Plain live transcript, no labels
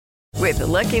With the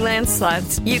Lucky Land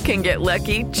Slots, you can get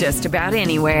lucky just about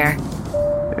anywhere.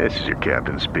 This is your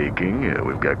captain speaking.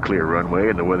 We've got clear runway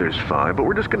and the weather's fine, but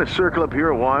we're just going to circle up here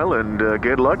a while and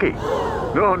get lucky.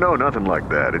 No, nothing like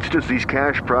that. It's just these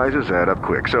cash prizes add up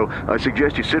quick. So I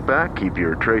suggest you sit back, keep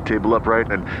your tray table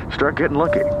upright, and start getting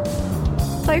lucky.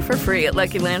 Play for free at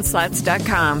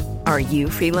LuckyLandSlots.com. Are you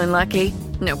feeling lucky?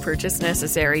 No purchase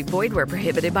necessary. Void where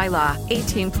prohibited by law.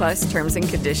 18+ terms and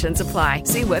conditions apply.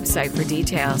 See website for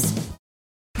details.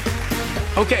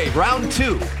 Okay, round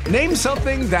two. Name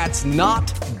something that's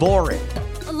not boring.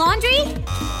 A laundry?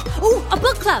 Ooh, a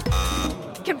book club.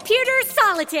 Computer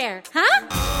solitaire, huh?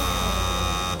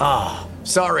 Ah,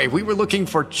 sorry, we were looking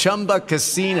for Chumba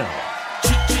Casino.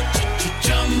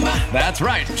 That's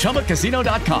right,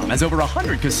 ChumbaCasino.com has over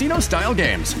 100 casino-style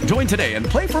games. Join today and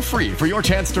play for free for your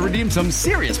chance to redeem some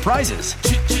serious prizes.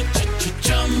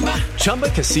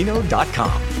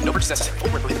 ChumbaCasino.com. No purchase necessary.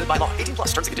 Void where prohibited by law. 18+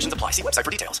 terms and conditions apply. See website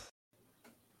for details.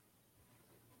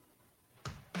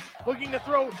 Looking to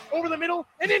throw over the middle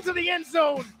and into the end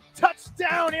zone.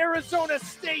 Touchdown, Arizona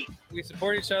State. We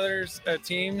support each other's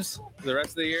teams the rest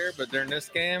of the year, but during this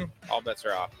game, all bets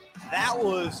are off. That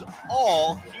was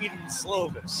all Keaton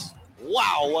Slovis.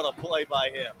 Wow, what a play by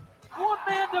him. One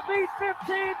man to beat,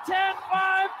 15, 10,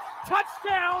 5.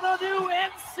 Touchdown, a new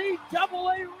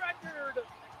NCAA record.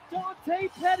 Dante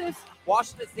Pettis.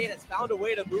 Washington State has found a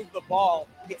way to move the ball.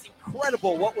 It's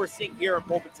incredible what we're seeing here in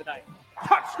Pullman tonight.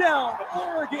 Touchdown,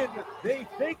 Oregon. They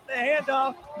fake the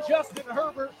handoff. Justin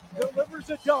Herbert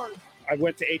delivers a dart. I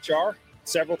went to HR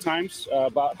several times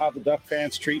about how the Duck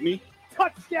fans treat me.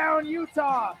 Touchdown,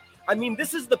 Utah. I mean,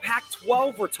 this is the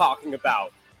Pac-12 we're talking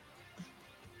about.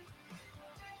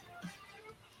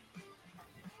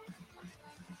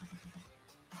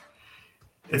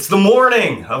 It's the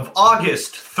morning of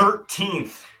August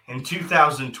 13th in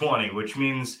 2020, which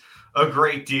means a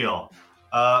great deal.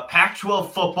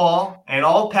 Pac-12 football and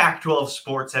all Pac-12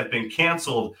 sports have been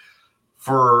canceled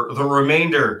for the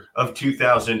remainder of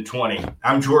 2020.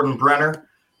 I'm Jordan Brenner,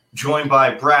 joined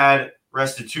by Brad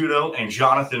Restituto and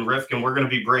Jonathan Rifkin. We're going to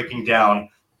be breaking down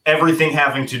everything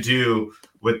having to do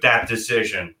with that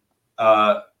decision.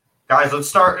 Guys, let's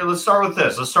start with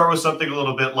this. Let's start with something a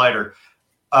little bit lighter.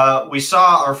 We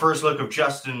saw our first look of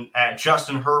Justin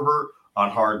Herbert on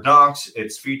Hard Knocks.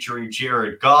 It's featuring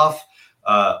Jared Goff,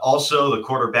 also the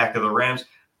quarterback of the Rams.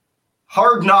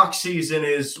 Hard Knock season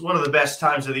is one of the best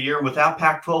times of the year. Without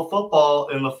Pac-12 football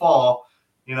in the fall,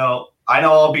 I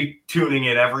know I'll be tuning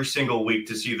in every single week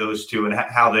to see those two and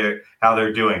how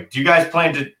they're doing. Do you guys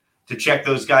plan to check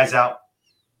those guys out?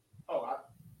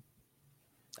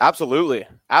 Absolutely.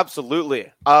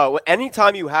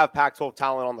 Anytime you have Pac-12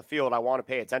 talent on the field, I want to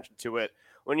pay attention to it.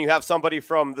 When you have somebody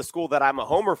from the school that I'm a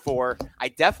homer for, I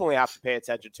definitely have to pay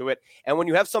attention to it. And when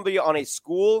you have somebody on a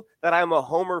school that I'm a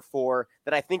homer for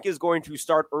that I think is going to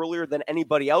start earlier than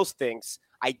anybody else thinks,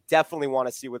 I definitely want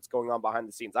to see what's going on behind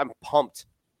the scenes. I'm pumped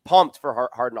for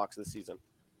Hard Knocks this season.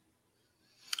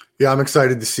 Yeah, I'm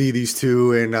excited to see these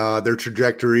two and their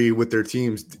trajectory with their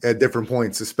teams at different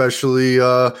points, especially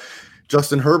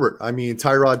Justin Herbert. I mean,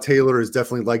 Tyrod Taylor is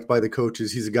definitely liked by the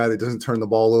coaches. He's a guy that doesn't turn the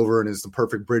ball over and is the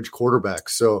perfect bridge quarterback.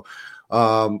 So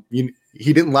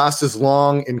he didn't last as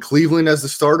long in Cleveland as the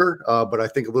starter, but I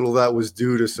think a little of that was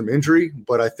due to some injury.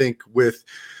 But I think with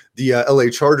the LA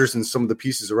Chargers and some of the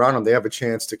pieces around them, they have a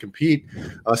chance to compete,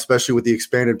 especially with the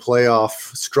expanded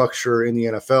playoff structure in the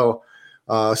NFL.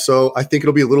 So I think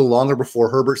it'll be a little longer before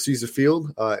Herbert sees the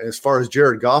field. As far as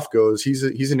Jared Goff goes, he's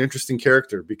an interesting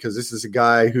character because this is a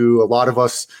guy who a lot of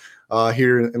us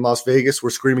here in Las Vegas were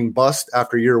screaming bust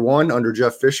after year one under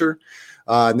Jeff Fisher.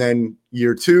 And then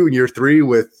year two and year three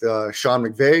with Sean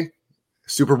McVay,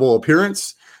 Super Bowl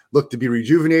appearance, looked to be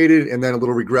rejuvenated, and then a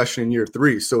little regression in year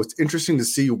three. So it's interesting to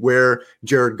see where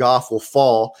Jared Goff will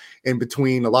fall in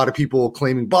between a lot of people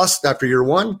claiming bust after year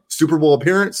one, Super Bowl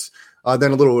appearance,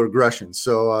 then a little regression.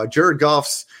 So Jared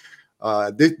Goff's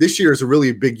this year is a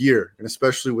really big year, and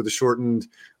especially with the shortened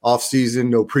offseason,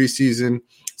 no preseason.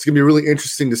 It's going to be really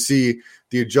interesting to see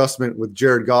the adjustment with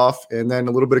Jared Goff and then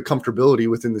a little bit of comfortability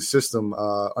within the system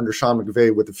under Sean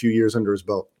McVay with a few years under his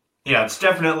belt. Yeah, it's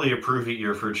definitely a prove-it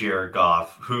year for Jared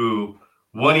Goff, who,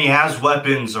 when he has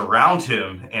weapons around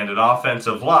him and an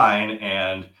offensive line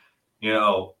and,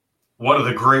 one of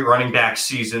the great running back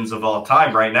seasons of all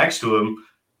time right next to him,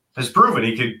 has proven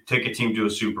he could take a team to a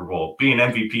Super Bowl, be an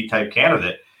MVP-type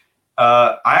candidate.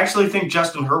 I actually think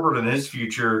Justin Herbert and his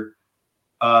future,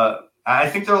 I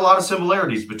think there are a lot of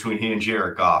similarities between he and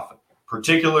Jared Goff.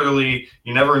 Particularly,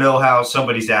 you never know how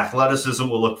somebody's athleticism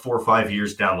will look 4 or 5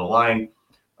 years down the line.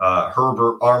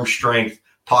 Herbert, arm strength,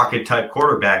 pocket type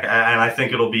quarterback. And I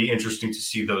think it'll be interesting to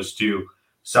see those two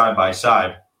side by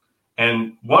side.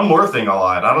 And one more thing I'll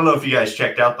add. I don't know if you guys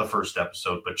checked out the first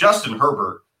episode, but Justin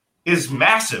Herbert is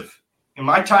massive. In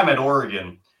my time at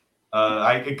Oregon,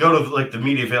 I go to like the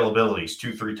media availabilities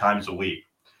 2-3 times a week.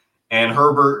 And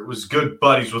Herbert was good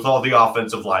buddies with all the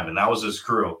offensive linemen. That was his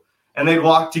crew. And they'd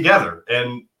walk together.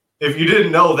 And if you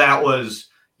didn't know that was,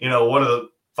 one of the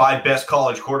 5 best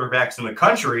college quarterbacks in the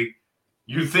country,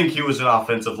 you'd think he was an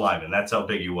offensive lineman. That's how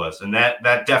big he was. And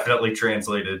that definitely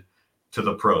translated to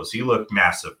the pros. He looked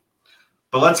massive.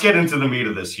 But let's get into the meat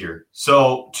of this here.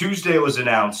 So Tuesday was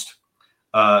announced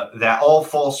that all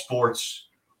fall sports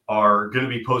are going to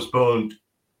be postponed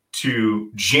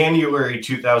to January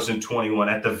 2021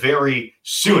 at the very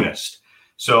soonest.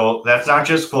 So that's not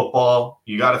just football.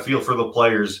 You got to feel for the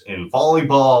players in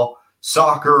volleyball,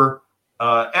 soccer,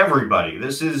 everybody.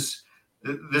 This is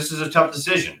a tough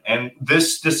decision. And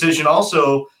this decision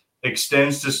also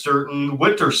extends to certain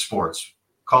winter sports.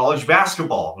 College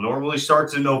basketball normally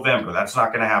starts in November. That's not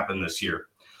going to happen this year.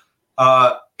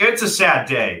 It's a sad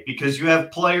day because you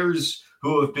have players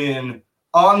who have been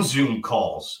on Zoom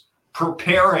calls,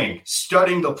 preparing,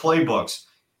 studying the playbooks,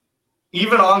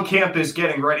 even on campus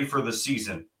getting ready for the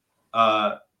season,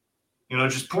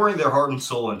 just pouring their heart and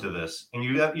soul into this. And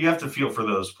you have to feel for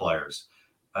those players.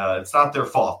 It's not their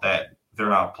fault that they're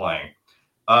not playing.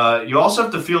 You also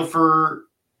have to feel for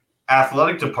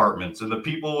athletic departments and the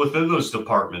people within those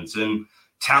departments and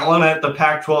talent at the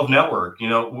Pac-12 network.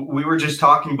 We were just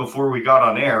talking before we got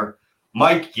on air,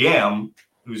 Mike Yam,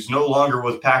 who's no longer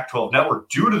with Pac-12 network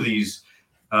due to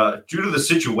the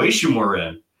situation we're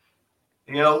in.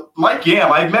 Mike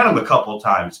Yam, I've met him a couple of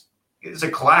times. He's a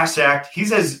class act.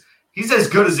 He's as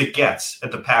good as it gets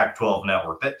at the Pac-12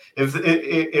 network. That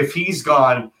if he's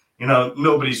gone,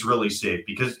 nobody's really safe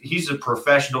because he's a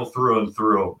professional through and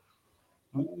through.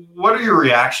 What are your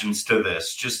reactions to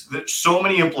this? Just there's so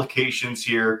many implications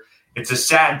here. It's a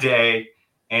sad day.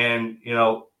 And,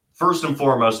 first and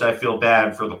foremost, I feel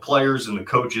bad for the players and the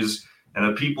coaches and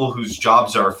the people whose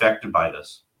jobs are affected by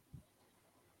this.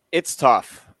 It's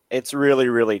tough. It's really,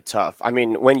 really tough. I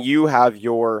mean, when you have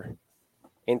your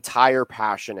entire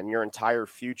passion and your entire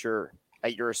future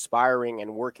that you're aspiring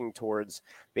and working towards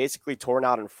basically torn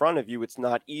out in front of you, it's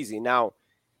not easy. Now,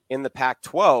 in the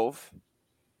Pac-12,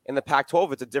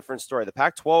 it's a different story. The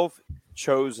Pac-12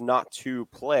 chose not to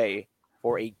play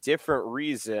for a different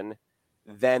reason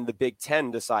than the Big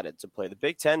Ten decided to play. The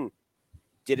Big Ten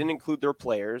didn't include their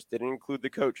players, didn't include the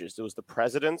coaches. It was the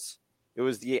presidents, it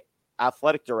was the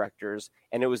athletic directors,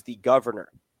 and it was the governor.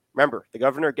 Remember, the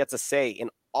governor gets a say in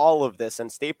all of this,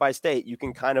 and state by state, you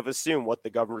can kind of assume what the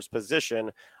governor's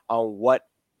position on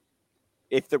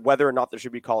whether or not there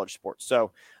should be college sports.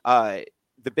 So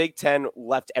the Big Ten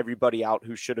left everybody out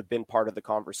who should have been part of the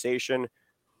conversation,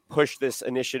 pushed this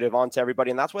initiative onto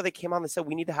everybody. And that's why they came on and said,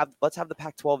 let's have the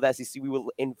Pac-12, the SEC. We will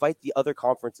invite the other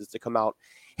conferences to come out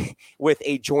with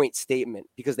a joint statement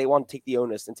because they want to take the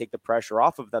onus and take the pressure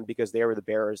off of them because they were the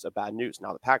bearers of bad news.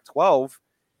 Now, the Pac-12,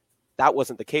 that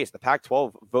wasn't the case. The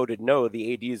Pac-12 voted no.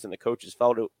 The ADs and the coaches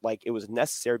felt like it was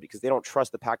necessary because they don't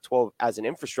trust the Pac-12 as an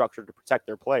infrastructure to protect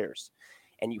their players.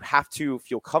 And you have to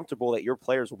feel comfortable that your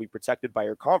players will be protected by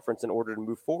your conference in order to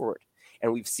move forward.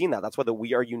 And we've seen that. That's why the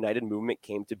We Are United movement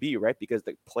came to be, right? Because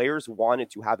the players wanted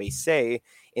to have a say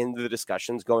in the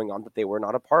discussions going on that they were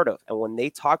not a part of. And when they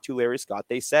talked to Larry Scott,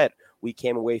 they said, we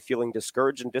came away feeling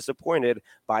discouraged and disappointed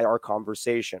by our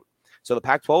conversation. So the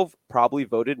Pac-12 probably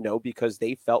voted no because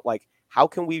they felt like, how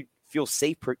can we feel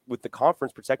safe with the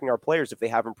conference protecting our players if they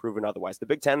haven't proven otherwise? The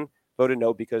Big Ten voted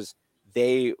no because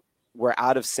they were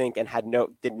out of sync and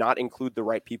did not include the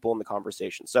right people in the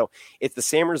conversation. So it's the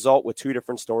same result with two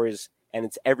different stories, and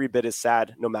it's every bit as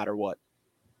sad no matter what.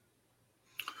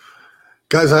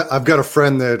 Guys, I've got a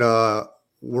friend that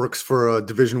works for a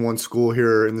Division I school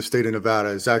here in the state of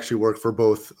Nevada. He's actually worked for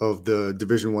both of the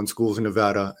Division I schools in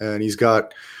Nevada, and he's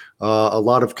got a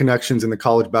lot of connections in the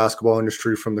college basketball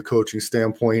industry from the coaching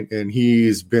standpoint, and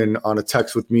he's been on a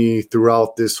text with me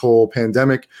throughout this whole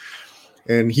pandemic.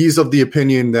 And he's of the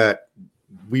opinion that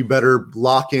we better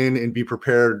lock in and be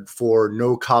prepared for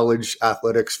no college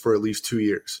athletics for at least 2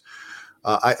 years.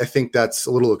 I think that's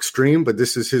a little extreme, but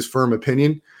this is his firm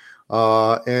opinion.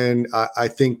 And I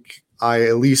think I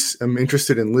at least am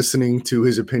interested in listening to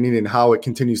his opinion and how it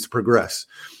continues to progress.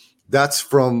 That's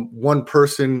from one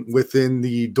person within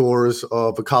the doors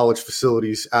of a college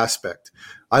facilities aspect.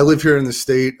 I live here in the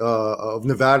state of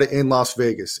Nevada in Las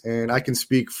Vegas, and I can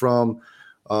speak from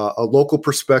a local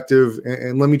perspective,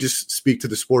 and let me just speak to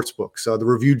the sports books. The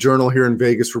Review Journal here in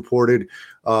Vegas reported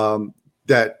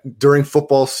that during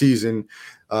football season,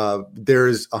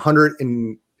 There's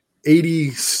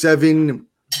 187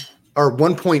 or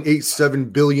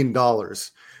 $1.87 billion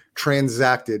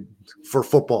transacted for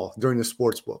football during the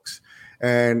sports books.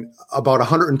 And about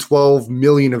 112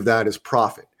 million of that is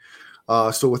profit.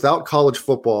 So without college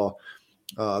football,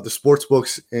 the sports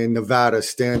books in Nevada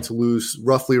stand to lose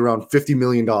roughly around $50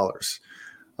 million.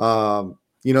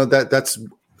 That's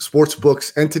sports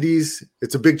books entities.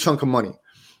 It's a big chunk of money.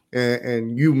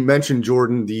 And you mentioned,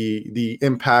 Jordan, the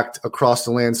impact across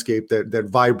the landscape that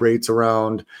vibrates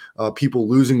around people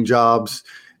losing jobs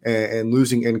and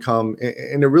losing income.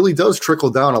 And it really does trickle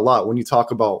down a lot when you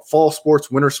talk about fall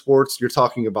sports, winter sports. You're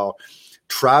talking about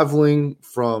traveling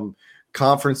from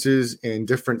conferences and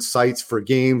different sites for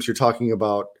games. You're talking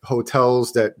about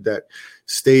hotels that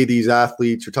stay these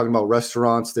athletes. You're talking about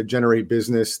restaurants that generate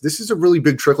business. This is a really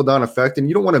big trickle down effect, and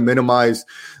you don't want to minimize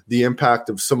the impact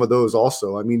of some of those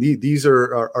also. I mean, these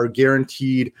are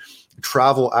guaranteed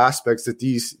travel aspects that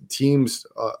these teams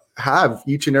have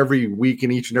each and every week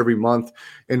and each and every month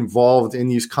involved in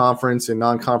these conference and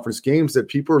non-conference games that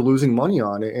people are losing money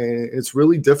on. And it's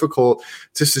really difficult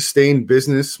to sustain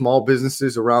business, small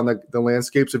businesses around the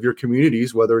landscapes of your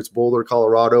communities, whether it's Boulder,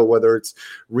 Colorado, whether it's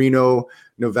Reno,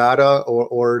 Nevada,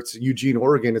 or it's Eugene,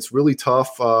 Oregon. It's really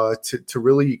tough to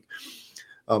really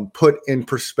put in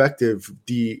perspective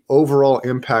the overall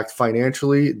impact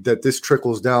financially that this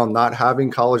trickles down, not having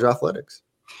college athletics.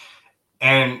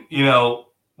 And,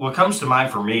 what comes to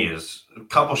mind for me is a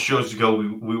couple shows ago,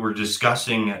 we were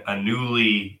discussing a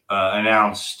newly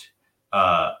announced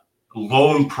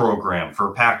loan program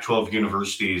for Pac-12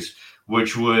 universities,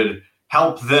 which would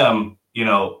help them,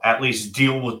 at least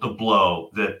deal with the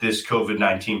blow that this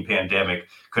COVID-19 pandemic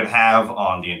could have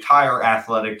on the entire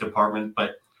athletic department.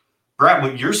 But Brett,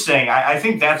 what you're saying, I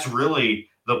think that's really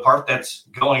the part that's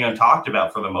going untalked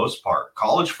about for the most part.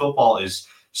 College football is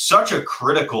such a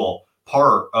critical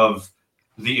part of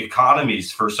the economies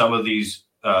for some of these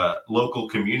local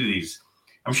communities.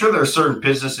 I'm sure there are certain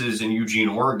businesses in Eugene,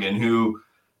 Oregon who,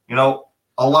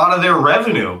 a lot of their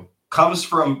revenue comes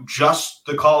from just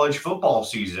the college football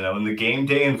season and the game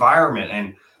day environment.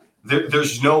 And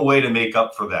there's no way to make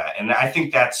up for that. And I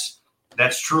think that's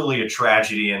truly a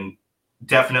tragedy and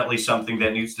definitely something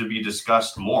that needs to be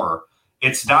discussed more.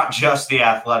 It's not just the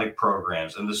athletic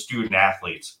programs and the student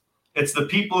athletes. It's the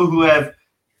people who have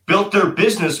built their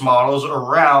business models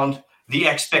around the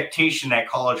expectation that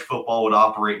college football would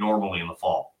operate normally in the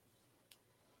fall.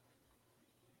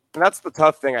 And that's the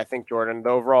tough thing, I think, Jordan. The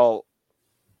overall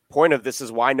point of this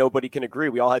is why nobody can agree.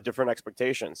 We all had different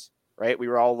expectations, right? We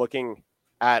were all thinking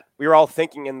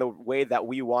in the way that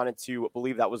we wanted to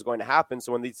believe that was going to happen.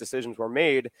 So when these decisions were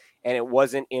made and it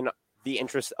wasn't in the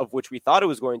interest of which we thought it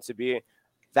was going to be,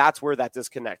 that's where that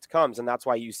disconnect comes. And that's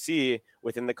why you see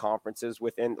within the conferences,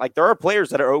 there are players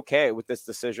that are okay with this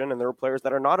decision and there are players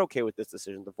that are not okay with this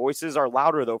decision. The voices are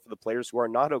louder, though, for the players who are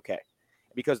not okay,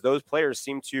 because those players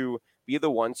seem to be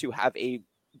the ones who have a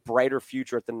brighter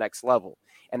future at the next level.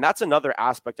 And that's another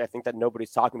aspect I think that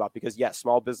nobody's talking about, because yes,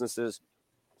 small businesses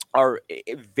are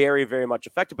very, very much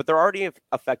affected, but they're already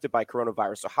affected by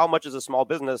coronavirus. So how much is a small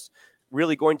business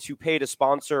really going to pay to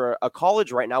sponsor a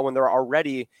college right now when they're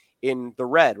already in the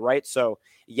red, right? So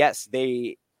yes,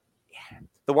 the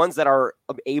ones that are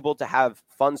able to have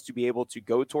funds to be able to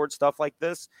go towards stuff like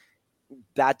this,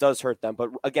 that does hurt them.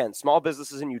 But again, small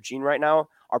businesses in Eugene right now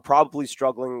are probably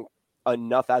struggling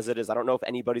enough as it is. I don't know if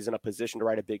anybody's in a position to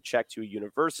write a big check to a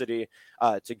university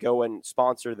to go and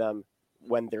sponsor them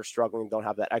when they're struggling, don't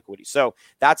have that equity. So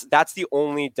that's the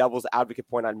only devil's advocate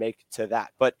point I'd make to that.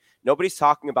 But nobody's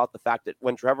talking about the fact that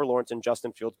when Trevor Lawrence and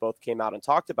Justin Fields both came out and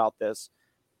talked about this,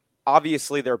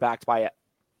 obviously they're backed by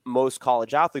most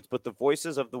college athletes, but the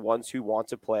voices of the ones who want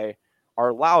to play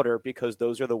are louder because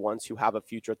those are the ones who have a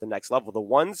future at the next level. The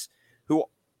ones who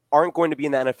aren't going to be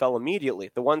in the NFL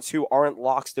immediately, the ones who aren't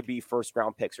locks to be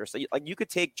first-round picks. Or so, like, you could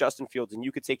take Justin Fields and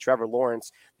you could take Trevor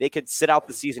Lawrence. They could sit out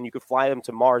the season. You could fly them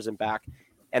to Mars and back,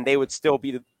 and they would still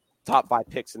be the top 5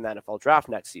 picks in the NFL draft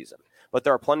next season. But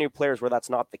there are plenty of players where that's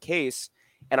not the case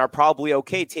and are probably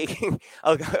okay taking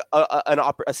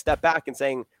a step back and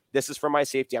saying, this is for my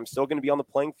safety. I'm still going to be on the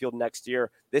playing field next year.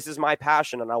 This is my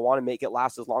passion, and I want to make it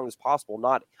last as long as possible.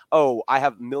 Not, I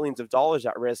have millions of dollars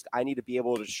at risk. I need to be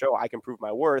able to show I can prove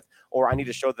my worth, or I need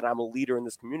to show that I'm a leader in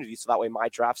this community so that way my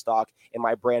draft stock and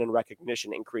my brand and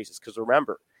recognition increases. Because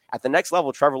remember, at the next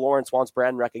level, Trevor Lawrence wants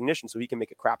brand recognition so he can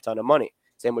make a crap ton of money.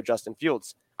 Same with Justin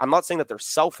Fields. I'm not saying that they're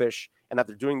selfish and that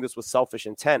they're doing this with selfish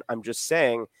intent. I'm just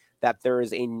saying that there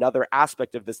is another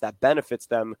aspect of this that benefits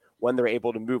them when they're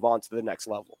able to move on to the next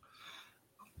level.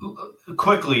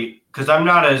 quickly, because I'm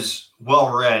not as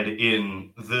well read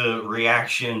in the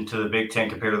reaction to the Big Ten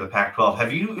compared to the Pac-12.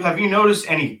 Have you noticed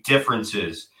any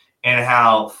differences in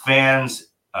how fans,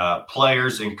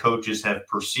 players, and coaches have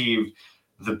perceived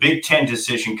the Big Ten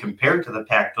decision compared to the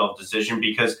Pac-12 decision?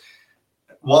 Because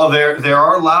while there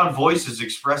are loud voices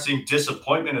expressing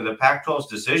disappointment in the Pac-12's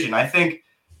decision, I think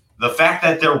the fact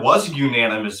that there was a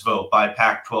unanimous vote by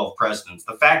Pac-12 presidents,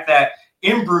 the fact that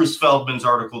in Bruce Feldman's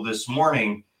article this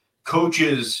morning,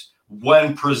 coaches,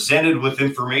 when presented with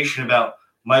information about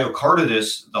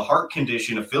myocarditis, the heart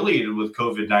condition affiliated with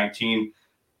COVID-19,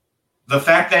 the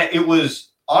fact that it was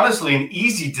honestly an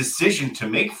easy decision to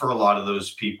make for a lot of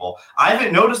those people. I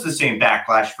haven't noticed the same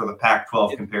backlash for the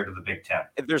Pac-12 compared to the Big Ten.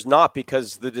 There's not,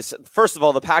 because first of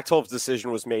all, the Pac-12's decision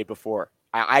was made before.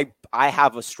 I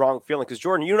have a strong feeling, because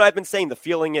Jordan, you and I have been saying the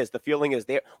feeling is.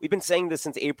 We've been saying this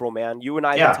since April, man. You and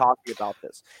I have been talking about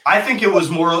this. I think it was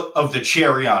more of the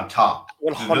cherry on top.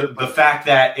 The fact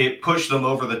that it pushed them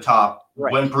over the top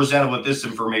when presented with this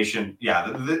information.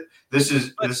 Yeah, this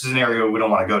is an area we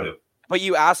don't want to go to. But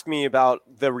you asked me about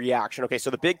the reaction. Okay, so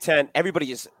the Big Ten,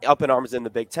 everybody is up in arms in the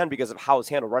Big Ten because of how it's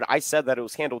handled, right? I said that it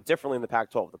was handled differently in the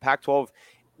Pac-12. The Pac-12,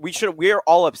 we're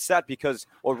all upset because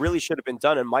what really should have been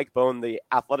done, and Mike Bohn, the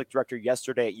athletic director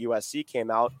yesterday at USC, came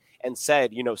out and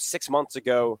said, 6 months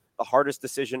ago, the hardest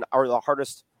decision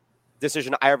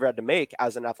I ever had to make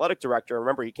as an athletic director,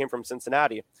 remember he came from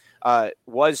Cincinnati,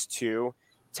 was to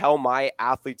tell my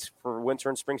athletes for winter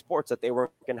and spring sports that they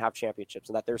weren't going to have championships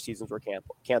and that their seasons were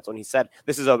canceled. And he said,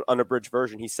 this is an unabridged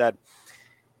version. He said,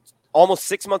 almost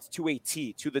 6 months to a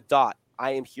T, to the dot,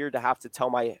 I am here to have to tell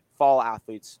my fall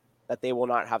athletes that they will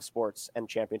not have sports and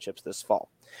championships this fall.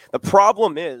 The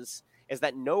problem is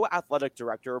that no athletic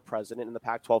director or president in the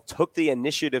Pac-12 took the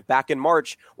initiative back in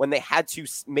March when they had to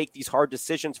make these hard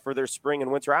decisions for their spring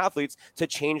and winter athletes to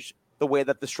change the way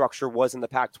that the structure was in the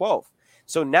Pac-12.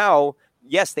 So now,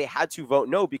 yes, they had to vote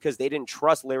no because they didn't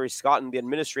trust Larry Scott and the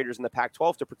administrators in the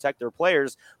Pac-12 to protect their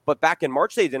players. But back in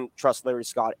March, they didn't trust Larry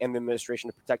Scott and the administration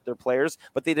to protect their players.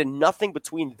 But they did nothing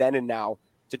between then and now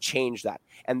to change that.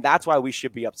 And that's why we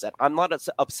should be upset. I'm not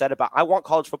upset about, I want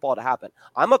college football to happen.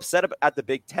 I'm upset at the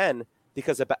Big Ten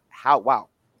because of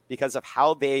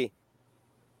how they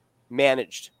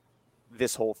managed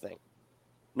this whole thing.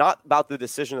 Not about the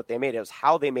decision that they made. It was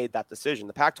how they made that decision.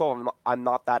 The Pac-12, I'm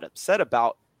not that upset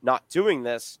about not doing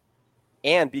this,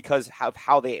 and because of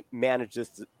how they managed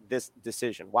this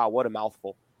decision. Wow, what a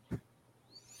mouthful.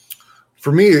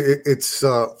 For me, it's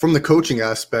from the coaching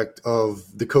aspect of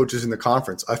the coaches in the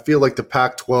conference. I feel like the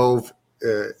Pac-12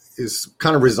 is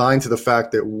kind of resigned to the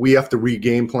fact that we have to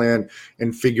re-game plan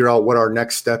and figure out what our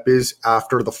next step is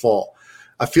after the fall.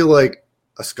 I feel like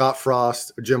a Scott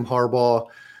Frost, a Jim Harbaugh,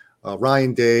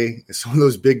 Ryan Day, some of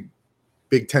those Big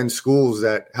Ten schools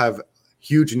that have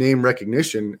huge name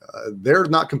recognition, they're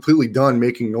not completely done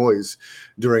making noise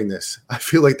during this. I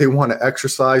feel like they want to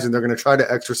exercise, and they're going to try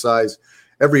to exercise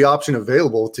every option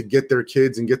available to get their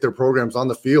kids and get their programs on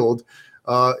the field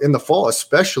in the fall,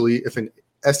 especially if an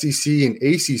SEC and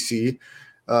ACC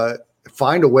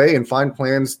find a way and find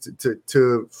plans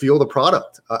to field a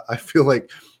product. I feel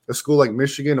like a school like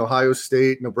Michigan, Ohio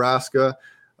State, Nebraska,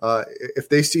 if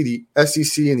they see the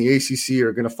SEC and the ACC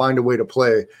are going to find a way to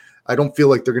play, I don't feel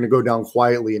like they're going to go down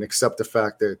quietly and accept the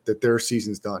fact that their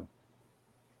season's done.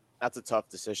 That's a tough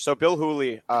decision. So Bill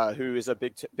Hooley, who is a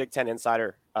Big Ten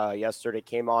insider, yesterday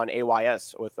came on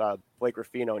AYS with Blake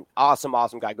Ruffino, an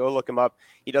awesome guy. Go look him up.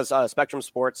 He does a Spectrum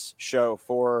Sports show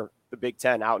for the Big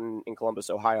Ten out in Columbus,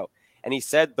 Ohio. And he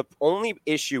said the only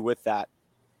issue with that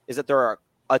is that there are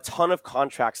a ton of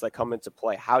contracts that come into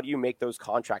play. How do you make those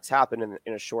contracts happen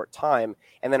in a short time?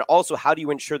 And then also, how do you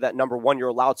ensure that, number one, you're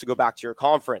allowed to go back to your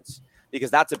conference?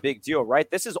 Because that's a big deal, right?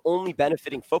 This is only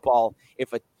benefiting football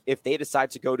if they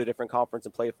decide to go to a different conference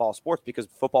and play fall sports, because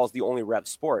football is the only rev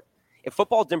sport. If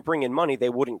football didn't bring in money, they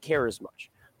wouldn't care as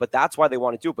much. But that's why they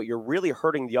want to do it. But you're really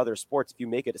hurting the other sports if you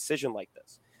make a decision like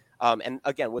this. And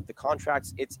again, with the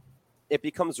contracts, it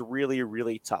becomes really,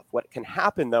 really tough. What can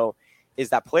happen, though, is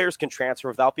that players can transfer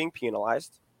without being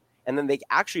penalized, and then they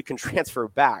actually can transfer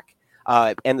back,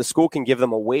 and the school can give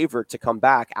them a waiver to come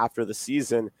back after the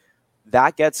season.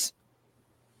 There's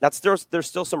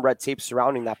still some red tape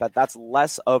surrounding that, but that's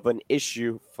less of an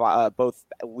issue, both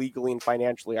legally and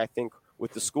financially, I think,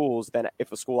 with the schools than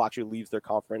if a school actually leaves their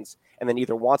conference and then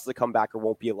either wants to come back or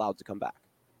won't be allowed to come back.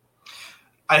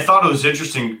 I thought it was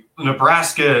interesting.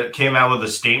 Nebraska came out with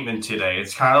a statement today.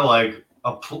 It's kind of like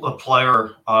a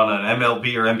player on an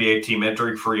MLB or NBA team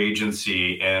entering free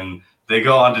agency, and they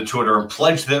go onto Twitter and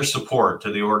pledge their support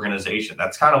to the organization.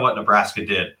 That's kind of what Nebraska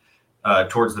did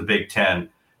towards the Big Ten.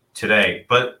 today.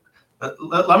 But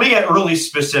let me get really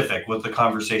specific with the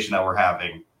conversation that we're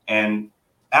having and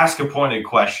ask a pointed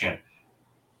question.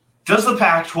 Does the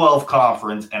Pac-12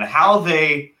 conference and how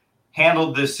they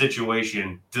handled this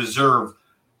situation deserve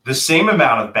the same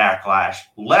amount of backlash,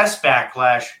 less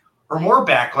backlash, or more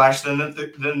backlash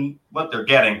than what they're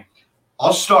getting?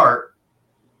 I'll start.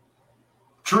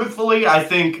 Truthfully, I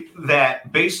think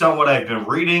that based on what I've been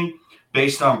reading,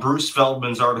 based on Bruce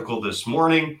Feldman's article this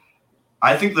morning,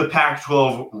 I think the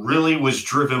Pac-12 really was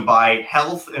driven by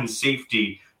health and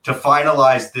safety to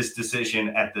finalize this decision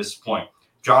at this point.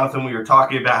 Jonathan, we were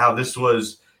talking about how this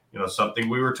was, something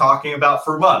we were talking about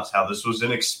for months, how this was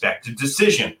an expected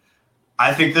decision.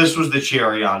 I think this was the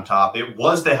cherry on top. It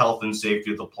was the health and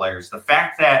safety of the players. The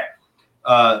fact that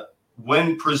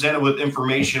when presented with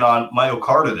information on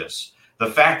myocarditis,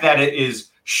 the fact that it is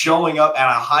showing up at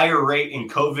a higher rate in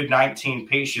COVID-19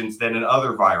 patients than in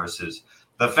other viruses,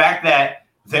 the fact that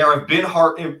there have been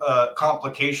heart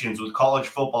complications with college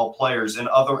football players and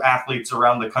other athletes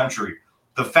around the country,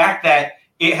 the fact that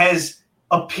it has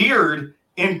appeared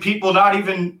in people not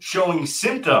even showing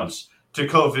symptoms to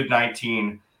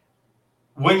COVID-19.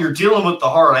 When you're dealing with the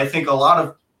heart, I think a lot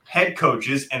of head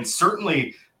coaches and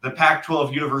certainly the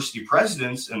Pac-12 university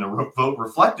presidents, and the vote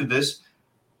reflected this.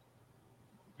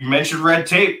 You mentioned red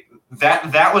tape.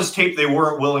 That was tape they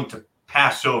weren't willing to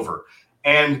pass over.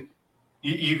 And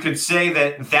you could say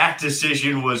that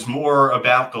decision was more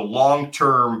about the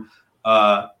long-term,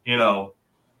 the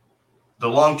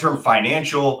long-term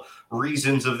financial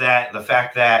reasons of that, the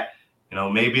fact that,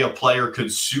 maybe a player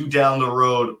could sue down the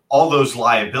road, all those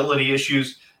liability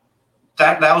issues.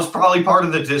 That was probably part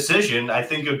of the decision. I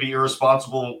think it would be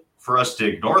irresponsible for us to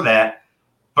ignore that.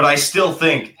 But I still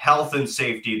think health and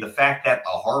safety, the fact that the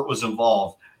heart was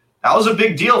involved, that was a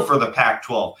big deal for the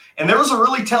Pac-12. And there was a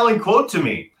really telling quote to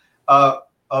me. A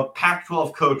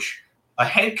Pac-12 coach, a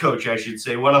head coach, I should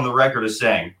say, went on the record as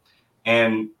saying,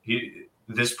 and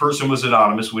this person was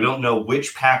anonymous. We don't know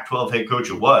which Pac-12 head coach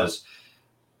it was.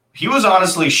 He was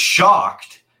honestly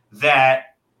shocked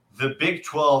that the Big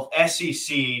 12,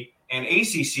 SEC, and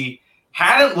ACC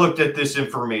hadn't looked at this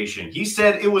information. He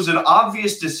said it was an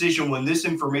obvious decision when this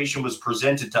information was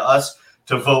presented to us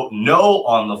to vote no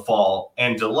on the fall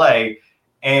and delay.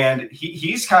 And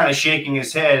he's kind of shaking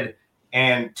his head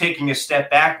and taking a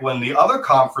step back when the other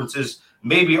conferences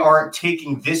maybe aren't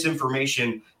taking this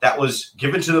information that was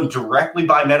given to them directly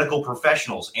by medical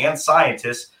professionals and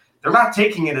scientists. They're not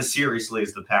taking it as seriously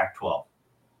as the Pac-12.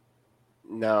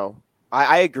 No,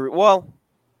 I agree. Well,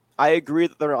 I agree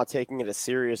that they're not taking it as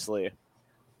seriously,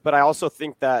 but I also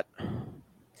think that,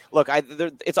 look,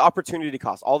 it's opportunity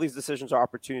cost. All these decisions are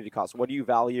opportunity cost. What do you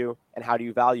value and how do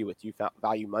you value it? Do you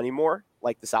value money more,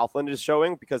 like the Southland is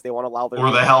showing, because they want to allow their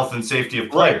or the health and safety of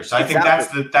players? Right. I think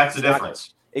that's the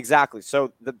difference. Exactly.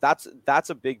 So that's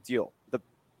a big deal.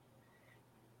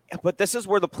 But this is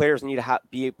where the players need to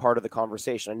be a part of the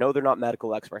conversation. I know they're not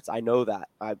medical experts. I know that.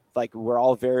 We're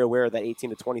all very aware that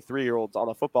 18 to 23-year-olds on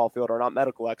the football field are not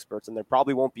medical experts, and they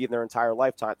probably won't be in their entire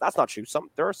lifetime. That's not true.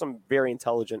 There are some very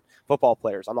intelligent football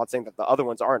players. I'm not saying that the other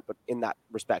ones aren't, but in that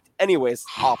respect. Anyways,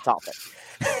 off topic.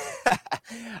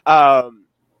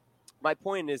 My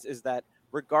point is that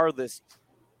regardless,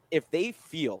 if they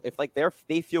feel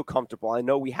comfortable, I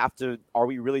know we have to. Are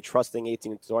we really trusting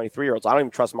 18 to 23-year-olds? I don't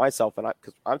even trust myself,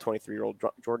 because I'm 23-year-old.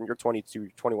 Jordan, you're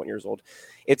 22, 21 years old.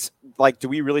 It's like, do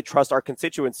we really trust our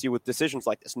constituency with decisions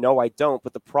like this? No, I don't.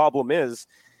 But the problem is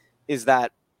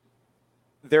that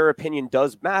their opinion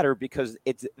does matter because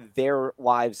it's their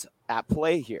lives at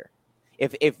play here.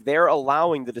 If they're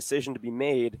allowing the decision to be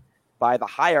made by the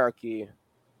hierarchy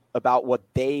about what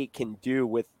they can do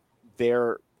with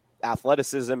their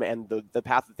athleticism and the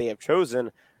path that they have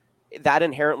chosen, that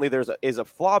inherently is a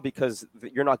flaw, because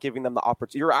you're not giving them the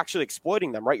opportunity. You're actually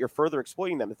exploiting them, right? You're further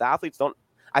exploiting them. If the athletes don't,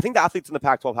 I think the athletes in the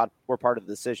Pac-12 were part of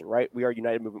the decision, right? We Are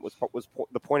United movement was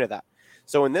the point of that.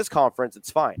 So in this conference,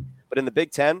 it's fine, but in the Big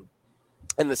Ten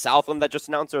and the Southland that just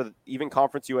announced, or even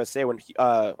Conference USA,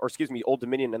 Old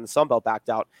Dominion and the Sun Belt backed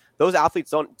out, those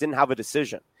athletes didn't have a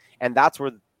decision, and that's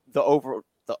where the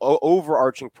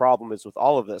overarching problem is with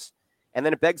all of this. And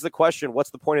then it begs the question, what's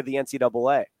the point of the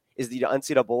NCAA? Is the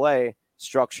NCAA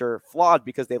structure flawed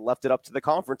because they left it up to the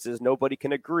conferences? Nobody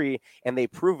can agree, and they've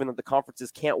proven that the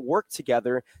conferences can't work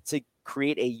together to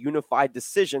create a unified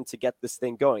decision to get this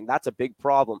thing going. That's a big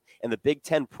problem. And the Big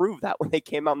Ten proved that when they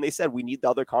came out and they said, we need the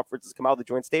other conferences to come out with a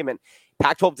joint statement.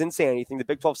 Pac-12 didn't say anything. The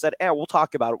Big 12 said, we'll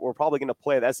talk about it. We're probably going to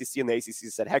play. The SEC and the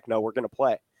ACC said, heck no, we're going to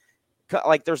play.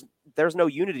 Like there's no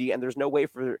unity, and there's no way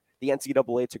for the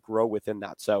NCAA to grow within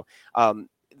that. So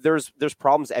there's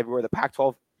problems everywhere. The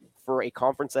Pac-12, for a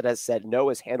conference that has said no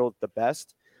has handled it the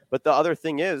best. But the other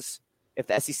thing is, if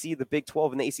the SEC, the Big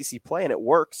 12, and the ACC play and it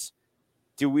works,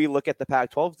 do we look at the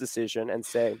Pac-12's decision and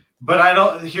say? But I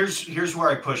don't. Here's where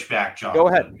I push back, John. Go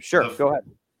ahead. Sure. Go ahead.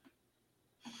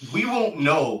 We won't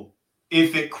know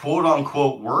if it quote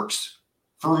unquote works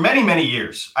for many, many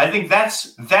years. I think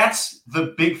that's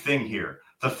the big thing here.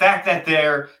 The fact that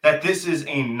this is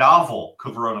a novel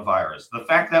coronavirus, the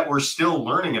fact that we're still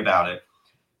learning about it,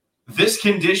 this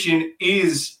condition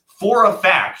is for a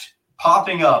fact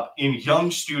popping up in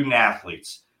young student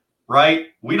athletes, right?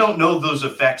 We don't know those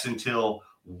effects until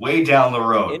way down the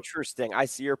road. Interesting. I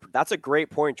see that's a great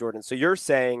point, Jordan. So you're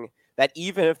saying that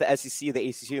even if the SEC, the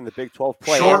ACC, and the Big 12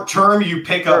 play short term, you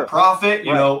pick up profit,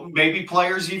 you know, maybe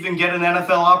players even get an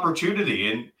NFL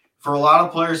opportunity. And for a lot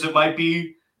of players, it might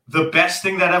be the best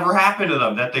thing that ever happened to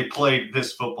them that they played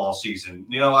this football season.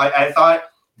 You know, I thought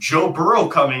Joe Burrow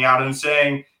coming out and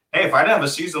saying, hey, if I didn't have a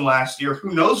season last year,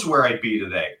 who knows where I'd be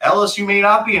today? LSU may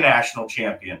not be a national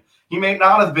champion. He may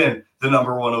not have been the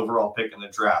number 1 overall pick in the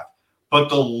draft. But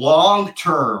the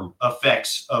long-term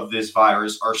effects of this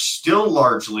virus are still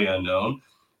largely unknown.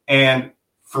 And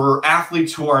for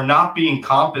athletes who are not being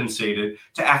compensated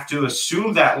to have to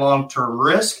assume that long-term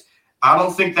risk, I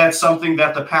don't think that's something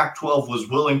that the Pac-12 was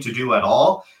willing to do at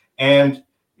all. And,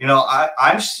 you know,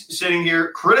 I'm sitting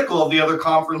here critical of the other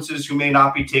conferences who may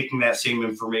not be taking that same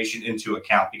information into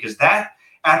account, because that,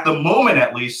 at the moment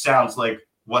at least, sounds like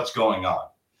what's going on.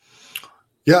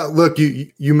 Yeah, look,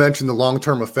 you mentioned the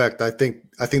long-term effect. I think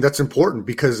that's important,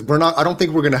 because I don't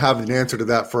think we're going to have an answer to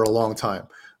that for a long time.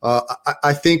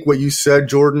 I think what you said,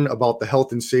 Jordan, about the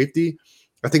health and safety,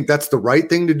 I think that's the right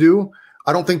thing to do.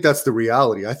 I don't think that's the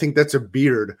reality. I think that's a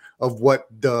beard of what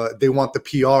they want the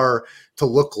PR to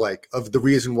look like, of the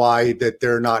reason why that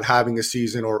they're not having a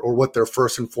season, or what their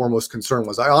first and foremost concern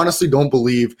was. I honestly don't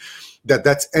believe that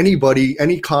that's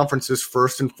any conference's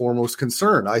first and foremost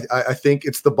concern. I think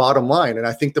it's the bottom line. And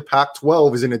I think the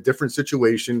Pac-12 is in a different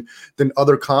situation than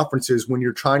other conferences when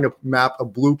you're trying to map a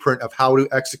blueprint of how to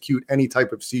execute any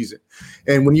type of season.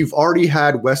 And when you've already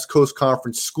had West Coast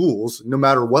Conference schools, no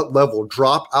matter what level,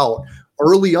 drop out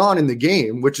early on in the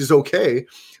game, which is okay,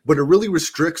 but it really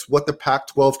restricts what the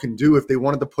Pac-12 can do if they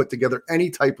wanted to put together any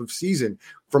type of season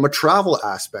from a travel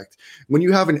aspect. When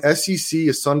you have an SEC,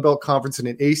 a Sun Belt Conference, and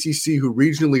an ACC who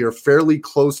regionally are fairly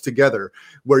close together,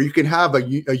 where you can have a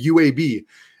UAB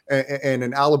and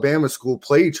an Alabama school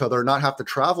play each other and not have to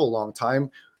travel a long time.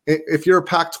 If you're a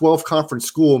Pac-12 conference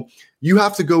school, you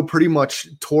have to go pretty much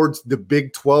towards the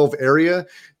Big 12 area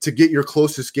to get your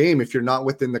closest game if you're not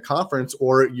within the conference,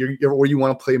 or you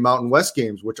want to play Mountain West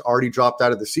games, which already dropped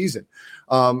out of the season.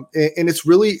 And it's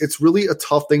really a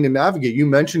tough thing to navigate. You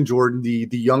mentioned, Jordan, the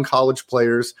young college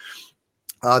players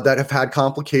that have had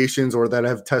complications or that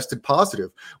have tested positive.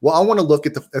 Well, I want to look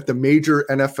at the major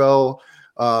NFL,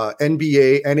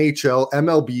 NBA, NHL,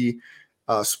 MLB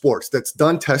sports that's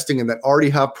done testing and that already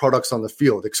have products on the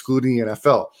field, excluding the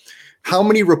NFL. How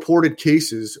many reported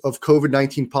cases of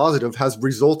COVID-19 positive has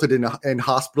resulted in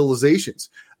hospitalizations?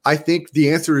 I think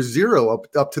the answer is 0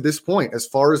 up to this point, as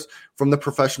far as from the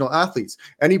professional athletes.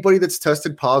 Anybody that's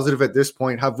tested positive at this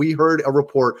point, have we heard a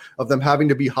report of them having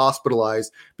to be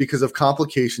hospitalized because of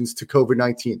complications to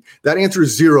COVID-19? That answer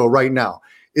is 0 right now.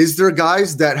 Is there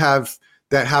guys that have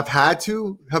had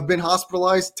to have been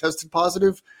hospitalized, tested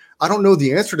positive? I don't know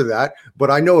the answer to that,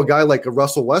 but I know a guy like a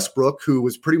Russell Westbrook, who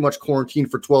was pretty much quarantined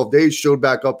for 12 days, showed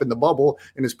back up in the bubble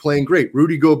and is playing great.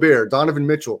 Rudy Gobert, Donovan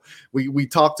Mitchell. We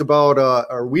talked about,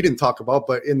 or we didn't talk about,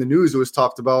 but in the news it was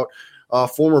talked about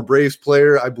former Braves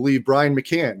player, I believe Brian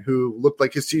McCann, who looked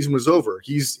like his season was over.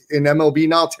 He's in MLB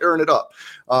now, tearing it up.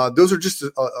 Those are just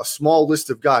a small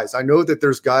list of guys. I know that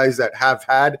there's guys that have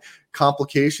had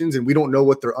complications and we don't know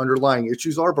what their underlying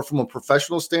issues are, but from a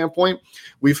professional standpoint,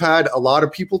 we've had a lot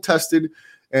of people tested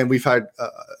and we've had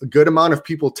a good amount of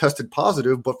people tested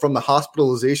positive, but from the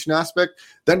hospitalization aspect,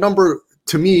 that number,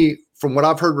 to me, from what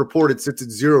I've heard reported, sits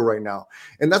at 0 right now.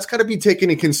 And that's got to be taken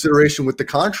in consideration with the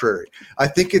contrary. I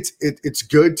think it's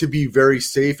good to be very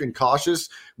safe and cautious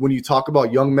when you talk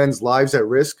about young men's lives at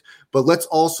risk, but let's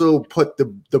also put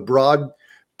the broad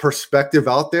perspective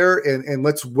out there and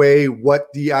let's weigh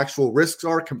what the actual risks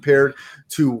are compared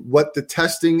to what the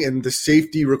testing and the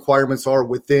safety requirements are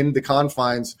within the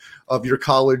confines of your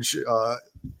college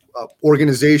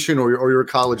organization or your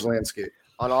college landscape.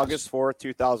 On August 4th,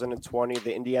 2020,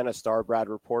 the Indiana Star, Brad,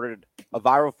 reported a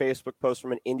viral Facebook post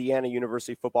from an Indiana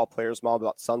University football player's mom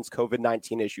about son's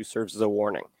COVID-19 issue serves as a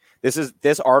warning.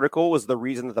 This article was the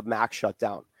reason that the MAC shut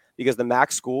down, because the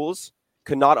MAC schools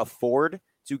could not afford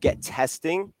to get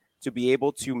testing to be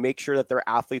able to make sure that their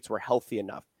athletes were healthy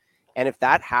enough. And if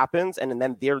that happens, and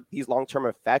then these long-term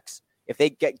effects, if they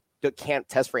can't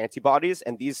test for antibodies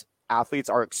and these athletes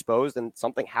are exposed and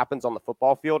something happens on the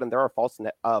football field and there are false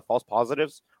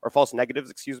positives or false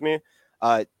negatives,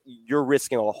 you're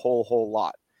risking a whole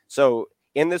lot. So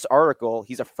in this article,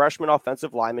 he's a freshman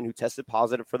offensive lineman who tested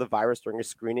positive for the virus during a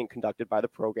screening conducted by the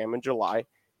program in July.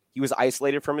 He was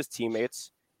isolated from his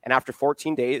teammates, and after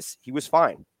 14 days, he was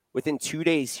fine. Within 2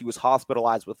 days, he was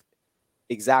hospitalized with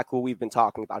exactly what we've been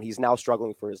talking about. He's now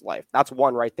struggling for his life. That's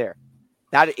one right there.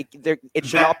 It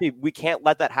should not be. We can't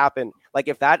let that happen. Like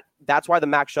if that's why the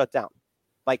MAC shut down.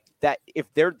 Like that, if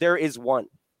there is one,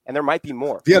 and there might be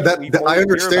more. Yeah, I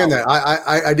understand that.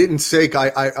 I didn't say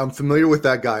I'm familiar with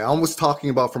that guy. I was talking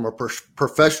about from a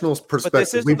professional's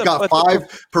perspective. We've got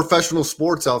 5 professional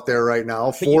sports out there right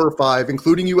now, 4 or 5,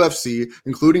 including UFC,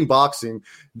 including boxing,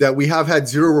 that we have had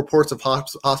 0 reports of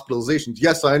hospitalizations.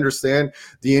 Yes, I understand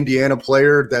the Indiana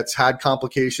player that's had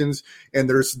complications, and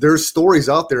there's stories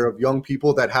out there of young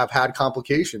people that have had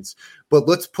complications. But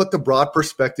let's put the broad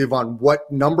perspective on what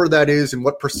number that is and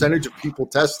what percentage of people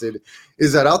tested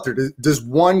is that out there. Does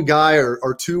one guy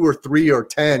or 2 or 3 or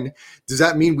 10, does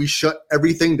that mean we shut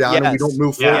everything down and we don't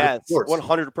move forward? Yes,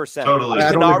 100%. Totally.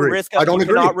 I don't agree. I don't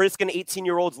agree. You cannot risk an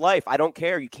 18-year-old's life. I don't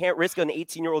care. You can't risk an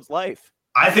 18-year-old's life.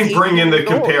 I think bring in the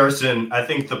comparison. I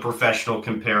think the professional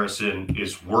comparison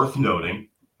is worth noting.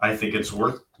 I think it's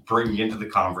worth bringing into the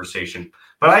conversation.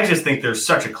 But I just think there's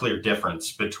such a clear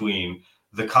difference between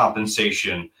the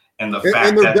compensation and the fact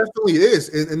and there definitely is.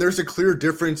 And there's a clear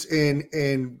difference in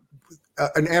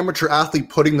an amateur athlete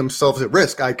putting themselves at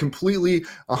risk. I completely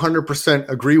 100%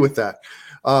 agree with that.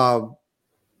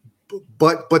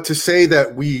 But to say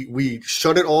that we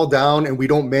shut it all down and we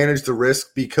don't manage the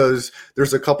risk because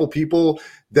there's a couple people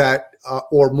that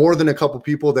or more than a couple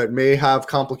people that may have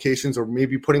complications or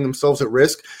maybe putting themselves at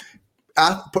risk.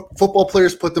 Football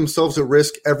players put themselves at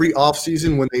risk every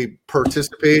offseason when they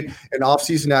participate in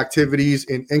offseason activities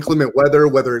in inclement weather,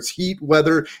 whether it's heat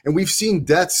weather. And we've seen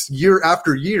deaths year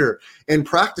after year in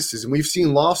practices. And we've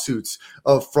seen lawsuits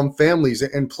from families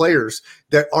and players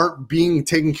that aren't being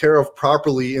taken care of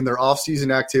properly in their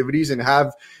offseason activities and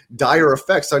have dire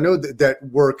effects. I know that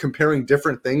we're comparing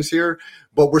different things here,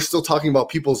 but we're still talking about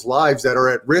people's lives that are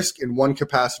at risk in one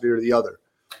capacity or the other.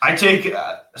 I take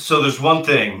so there's one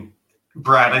thing,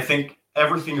 Brad, I think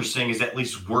everything you're saying is at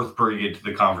least worth bringing into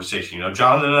the conversation. You know,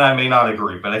 Jonathan and I may not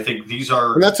agree, but I think these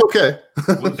are – and that's okay.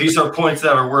 These are points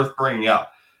that are worth bringing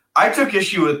up. I took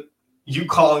issue with you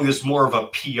calling this more of a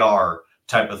PR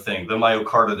type of thing, the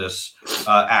myocarditis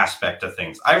aspect of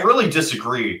things. I really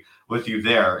disagree with you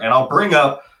there, and I'll bring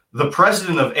up the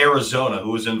president of Arizona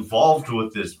who was involved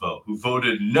with this vote, who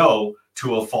voted no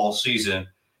to a fall season.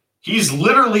 He's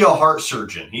literally a heart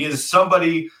surgeon. He is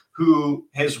somebody – who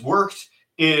has worked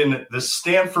in the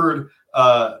Stanford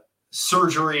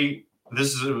surgery.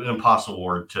 This is an impossible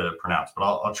word to pronounce, but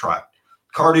I'll try.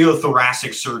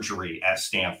 Cardiothoracic surgery at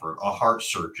Stanford, a heart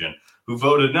surgeon who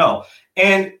voted no.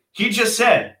 And he just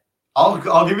said,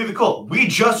 I'll give you the quote. We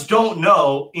just don't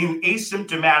know in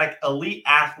asymptomatic elite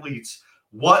athletes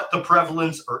what the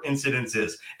prevalence or incidence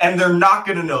is. And they're not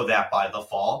going to know that by the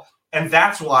fall. And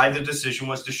that's why the decision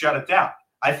was to shut it down.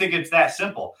 I think it's that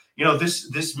simple. You know,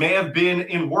 this may have been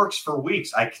in works for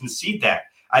weeks. I concede that.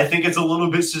 I think it's a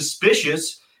little bit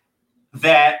suspicious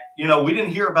that, you know, we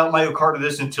didn't hear about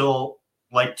myocarditis until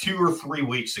like 2 or 3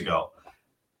 weeks ago.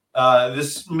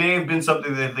 This may have been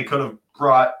something that they could have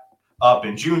brought up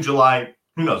in June, July.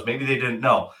 Who knows? Maybe they didn't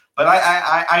know. But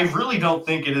I really don't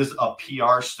think it is a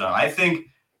PR stunt. I think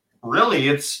really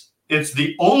it's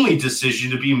the only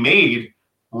decision to be made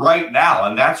right now.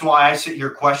 And that's why I sit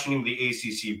here questioning the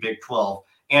ACC, Big 12,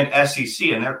 and SEC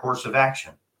in their course of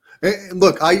action. And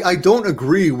look, I don't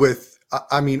agree with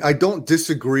 – I don't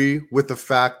disagree with the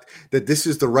fact that this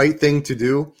is the right thing to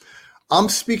do. I'm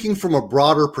speaking from a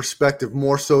broader perspective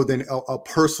more so than a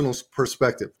personal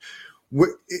perspective.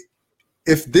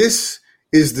 If this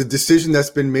is the decision that's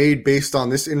been made based on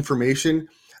this information,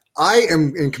 I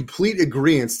am in complete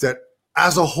agreement that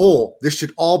as a whole, this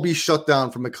should all be shut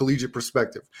down from a collegiate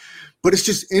perspective. But it's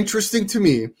just interesting to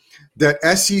me that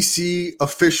SEC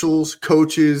officials,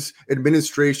 coaches,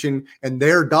 administration, and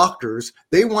their doctors,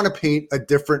 they want to paint a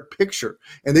different picture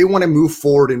and they want to move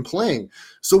forward in playing.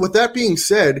 So with that being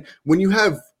said, when you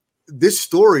have this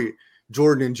story,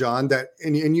 Jordan and John,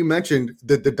 and you mentioned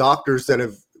that the doctors that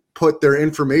have put their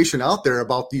information out there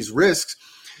about these risks,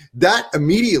 that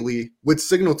immediately would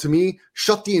signal to me,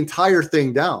 shut the entire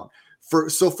thing down.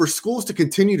 For schools to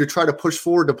continue to try to push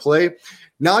forward to play,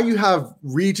 now you have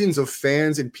regions of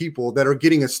fans and people that are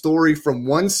getting a story from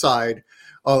one side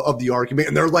of the argument,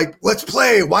 and they're like, let's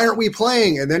play. Why aren't we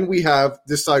playing? And then we have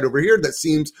this side over here that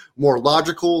seems more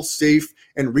logical, safe,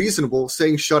 and reasonable,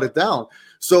 saying shut it down.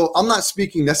 So I'm not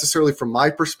speaking necessarily from my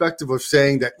perspective of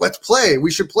saying that let's play,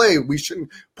 we should play, we shouldn't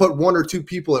put one or two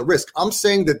people at risk. I'm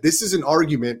saying that this is an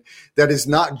argument that is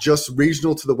not just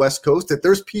regional to the West Coast, that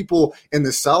there's people in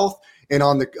the South and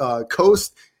on the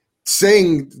coast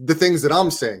saying the things that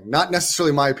I'm saying, not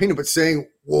necessarily my opinion, but saying,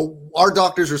 well, our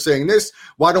doctors are saying this,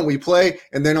 why don't we play?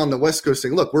 And then on the West Coast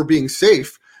saying, look, we're being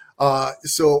safe.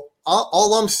 So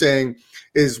all I'm saying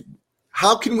is,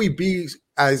 how can we be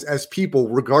as people,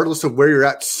 regardless of where you're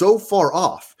at, so far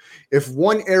off? If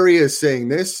one area is saying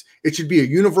this, it should be a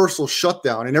universal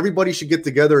shutdown, and everybody should get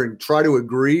together and try to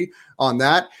agree on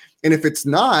that. And if it's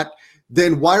not,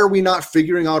 then why are we not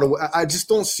figuring out I just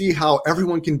don't see how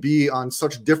everyone can be on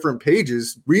such different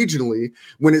pages regionally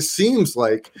when it seems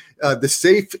like the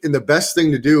safe and the best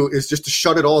thing to do is just to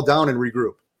shut it all down and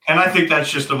regroup. And I think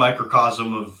that's just a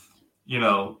microcosm of,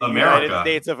 America. United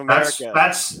States of America.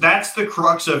 That's the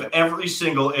crux of every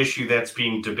single issue that's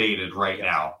being debated right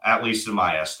now, at least in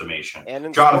my estimation.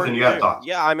 And Jonathan, you have thoughts?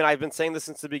 Yeah, I mean, I've been saying this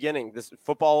since the beginning. This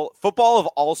football of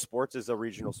all sports is a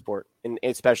regional sport,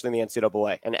 especially in the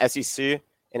NCAA. And SEC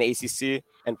and ACC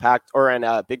and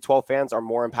Big 12 fans are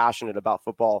more impassionate about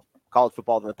college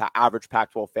football than the average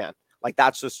Pac-12 fan. Like,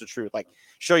 that's just the truth. Like,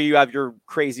 sure, you have your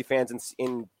crazy fans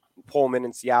in Pullman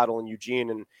and Seattle and Eugene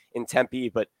and in Tempe,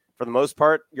 but for the most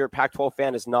part, your Pac-12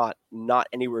 fan is not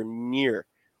anywhere near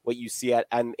what you see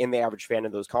in the average fan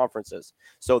in those conferences.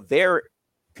 So they're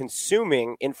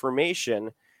consuming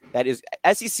information that is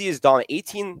SEC is done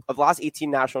 18 of the last 18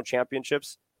 national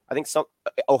championships. I think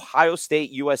Ohio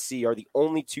State, USC are the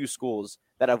only two schools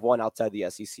that have won outside the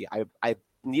SEC. I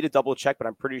need to double check, but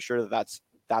I'm pretty sure that's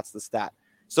the stat.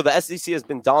 So the SEC has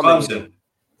been dominated. Clemson.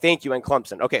 Thank you, and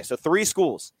Clemson. Okay, so 3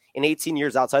 schools in 18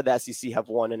 years outside the SEC have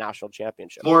won a national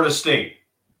championship. Florida State.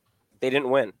 They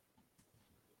didn't win.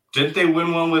 Didn't they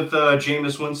win one with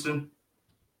Jameis Winston?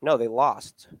 No, they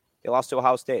lost. They lost to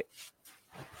Ohio State.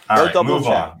 All right, move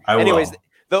on. Anyways,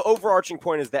 the overarching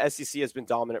point is the SEC has been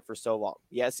dominant for so long.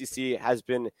 The SEC has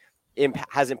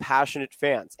impassionate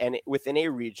fans, and within a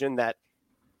region that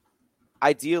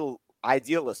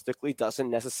idealistically doesn't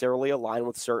necessarily align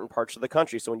with certain parts of the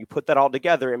country. So when you put that all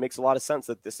together, it makes a lot of sense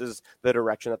that this is the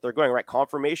direction that they're going, right?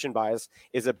 Confirmation bias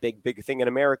is a big thing in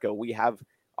America. We have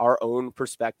our own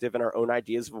perspective and our own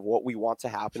ideas of what we want to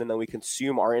happen, and then we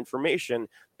consume our information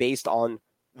based on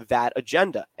that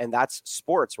agenda. And that's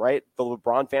sports, right? The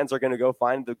LeBron fans are going to go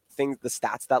find the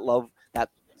stats that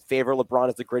favor LeBron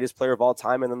as the greatest player of all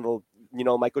time, and then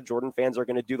Michael Jordan fans are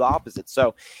going to do the opposite.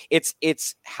 So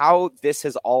it's how this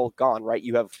has all gone, right?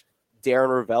 You have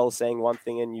Darren Ravel saying one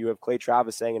thing, and you have Clay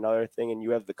Travis saying another thing, and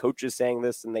you have the coaches saying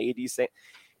this and the AD saying.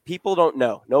 People don't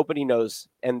know. Nobody knows.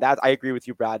 And that, I agree with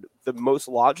you, Brad. The most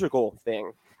logical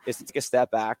thing is to take a step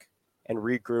back and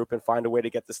regroup and find a way to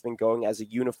get this thing going as a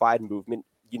unified movement,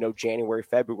 January,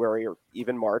 February, or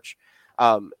even March.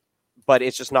 But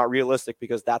it's just not realistic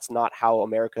because that's not how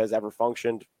America has ever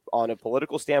functioned on a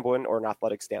political standpoint or an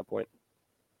athletic standpoint.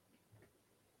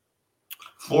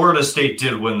 Florida State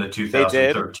did win the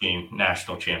 2013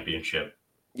 national championship.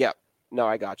 Yeah. No,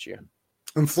 I got you.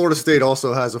 And Florida State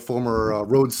also has a former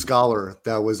Rhodes Scholar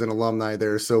that was an alumni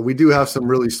there. So we do have some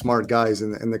really smart guys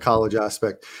in the college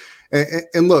aspect.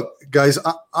 And look, guys,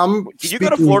 I'm Did you go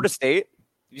to Florida State?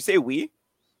 Did you say we?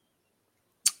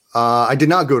 I did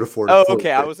not go to Florida. Oh, Florida okay.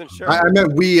 State. I wasn't sure. I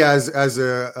meant we as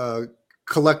a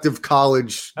collective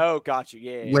college got you.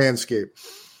 Yeah. Landscape.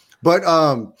 But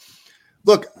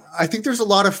look, I think there's a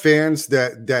lot of fans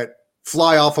that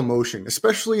fly off emotion,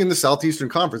 especially in the Southeastern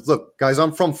Conference. Look, guys,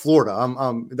 I'm from Florida.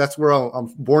 That's where I'm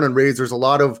born and raised. There's a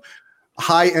lot of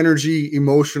high energy,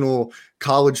 emotional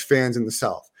college fans in the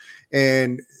South.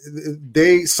 And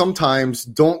they sometimes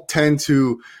don't tend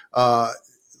to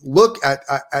look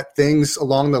at things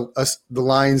along the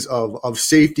lines of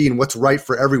safety and what's right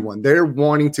for everyone. They're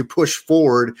wanting to push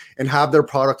forward and have their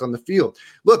product on the field.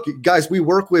 Look, guys, we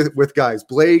work with guys,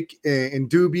 Blake and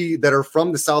Doobie, that are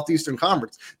from the Southeastern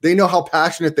Conference. They know how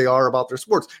passionate they are about their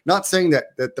sports. Not saying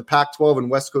that the Pac-12 and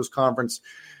West Coast Conference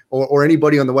or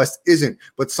anybody on the West isn't,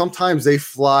 but sometimes they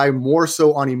fly more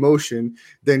so on emotion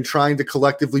than trying to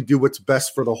collectively do what's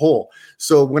best for the whole.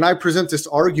 So when I present this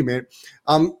argument,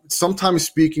 I'm sometimes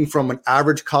speaking from an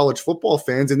average college football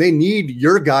fans, and they need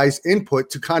your guys' input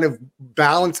to kind of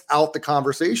balance out the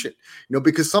conversation,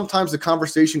 because sometimes the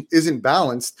conversation isn't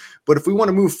balanced. But if we want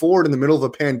to move forward in the middle of a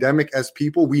pandemic as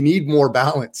people, we need more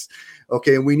balance.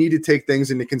 Okay, and we need to take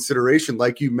things into consideration,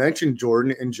 like you mentioned,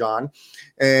 Jordan and John.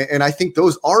 And I think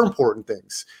those are important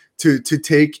things to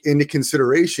take into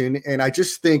consideration. And I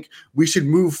just think we should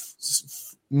move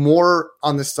more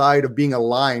on the side of being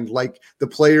aligned, like the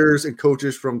players and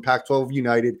coaches from Pac-12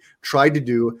 United tried to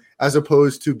do, as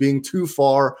opposed to being too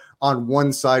far on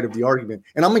one side of the argument.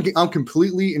 And I'm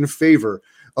completely in favor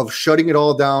of shutting it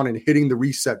all down and hitting the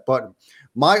reset button.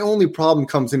 My only problem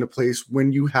comes into place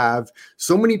when you have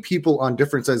so many people on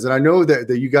different sides. And I know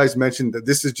that you guys mentioned that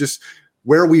this is just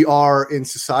where we are in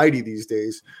society these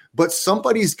days, but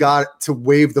somebody's got to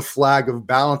wave the flag of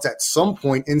balance at some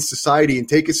point in society and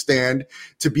take a stand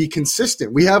to be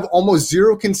consistent. We have almost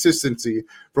zero consistency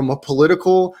from a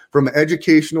political, from an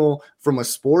educational, from a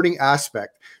sporting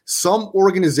aspect. Some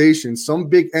organization, some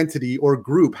big entity or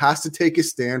group has to take a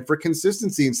stand for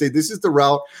consistency and say, this is the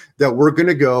route that we're going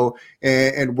to go,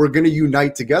 and we're going to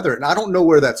unite together. And I don't know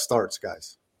where that starts,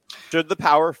 guys. Should the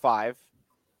Power Five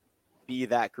be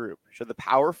that group? Should the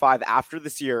Power Five after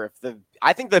this year,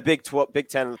 I think the Big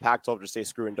 10 and the Pac-12 just say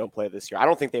screw and don't play this year. I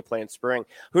don't think they play in spring.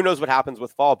 Who knows what happens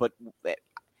with fall, but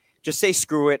just say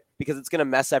screw it, because it's going to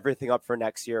mess everything up for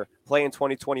next year. Play in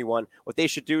 2021. What they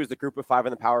should do is the group of five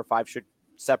and the Power Five should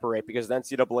separate, because the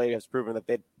NCAA has proven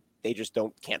that they just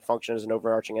can't function as an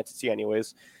overarching entity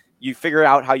anyways. You figure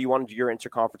out how you want to do your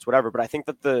interconference, whatever, but I think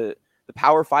that the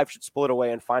Power Five should split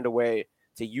away and find a way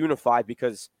to unify,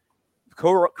 because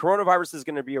coronavirus is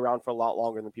going to be around for a lot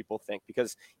longer than people think,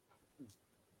 because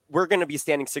we're going to be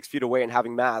standing 6 feet away and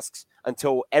having masks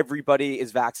until everybody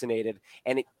is vaccinated.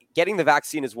 And getting the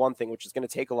vaccine is one thing, which is going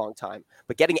to take a long time,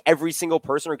 but getting every single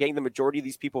person or getting the majority of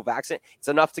these people vaccinated, it's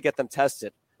enough to get them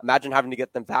tested. Imagine having to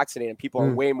get them vaccinated, and people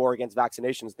are way more against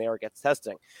vaccinations than they are against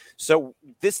testing. So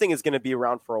this thing is going to be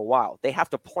around for a while. They have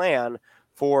to plan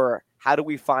for how do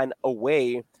we find a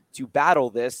way to battle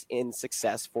this in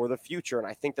success for the future. And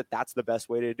I think that that's the best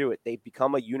way to do it. They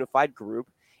become a unified group,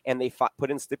 and they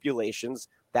put in stipulations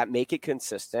that make it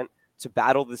consistent to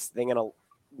battle this thing and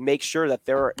make sure that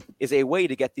there is a way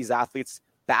to get these athletes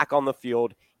back on the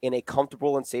field in a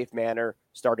comfortable and safe manner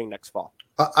starting next fall.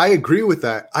 I agree with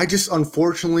that. I just,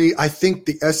 unfortunately, I think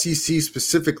the SEC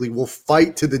specifically will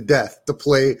fight to the death to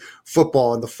play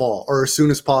football in the fall or as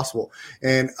soon as possible.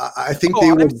 And I think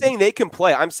I'm saying they can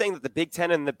play. I'm saying that the Big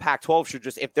Ten and the Pac-12 should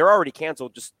just, if they're already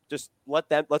canceled, just let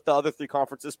the other three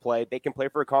conferences play. They can play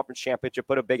for a conference championship,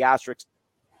 put a big asterisk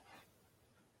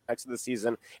next to the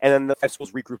season, and then the 5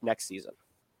 schools regroup next season,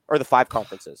 or the 5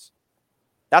 conferences.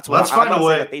 That's what I'm not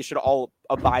saying that they should all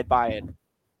abide by it.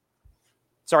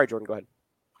 Sorry, Jordan, go ahead.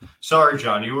 Sorry,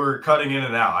 John, you were cutting in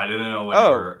and out. I didn't know when you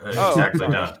were exactly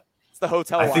done. It's the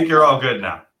hotel Wi-Fi. I think you're all good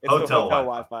now. It's hotel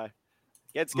Wi-Fi.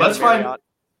 Let's find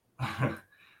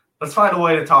a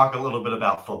way to talk a little bit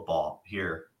about football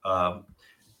here.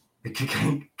 It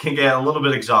can get a little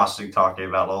bit exhausting talking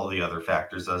about all the other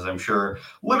factors, as I'm sure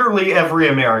literally every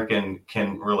American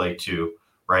can relate to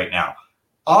right now.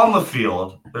 On the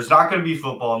field, there's not going to be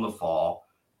football in the fall.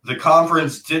 The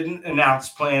conference didn't announce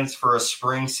plans for a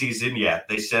spring season yet.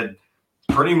 They said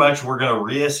pretty much we're going to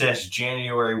reassess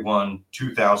January 1,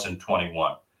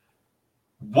 2021.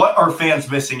 What are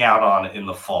fans missing out on in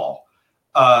the fall?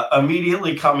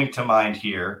 Immediately coming to mind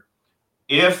here,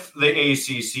 if the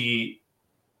ACC,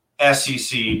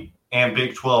 SEC, and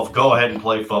Big 12 go ahead and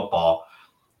play football,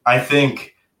 I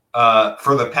think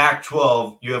for the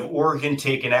Pac-12, you have Oregon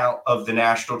taken out of the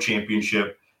national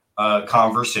championship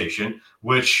conversation,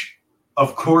 which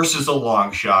of course is a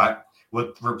long shot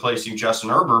with replacing Justin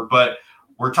Herbert, but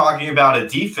we're talking about a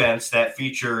defense that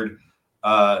featured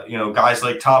guys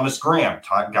like Thomas Graham,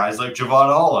 guys like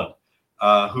Javon Holland,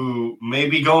 who may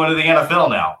be going to the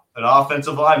NFL now, an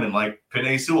offensive lineman like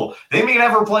Penei Sewell. They may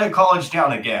never play a college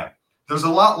down again. There's a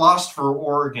lot lost for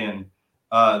Oregon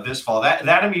this fall.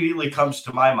 That immediately comes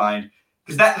to my mind,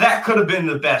 because that could have been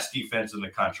the best defense in the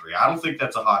country. I don't think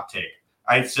that's a hot take.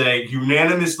 I'd say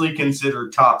unanimously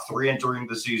considered top 3 entering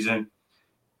the season.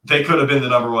 They could have been the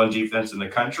number 1 defense in the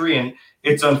country, and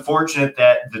it's unfortunate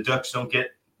that the Ducks don't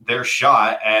get their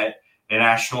shot at a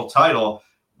national title.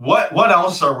 What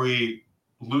else are we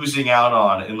losing out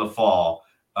on in the fall?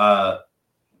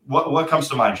 What comes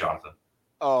to mind, Jonathan?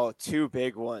 Oh, 2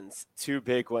 big ones.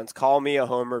 Call me a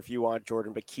homer if you want,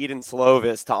 Jordan, but Keaton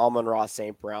Slovis to Amon-Ra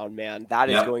St. Brown, man, that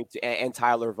is going to, and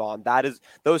Tyler Vaughn.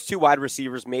 Those 2 wide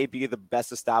receivers may be the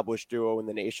best established duo in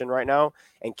the nation right now.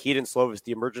 And Keaton Slovis,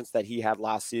 the emergence that he had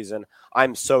last season, I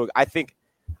think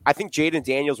Jaden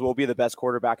Daniels will be the best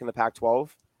quarterback in the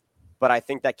Pac-12, but I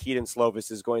think that Keaton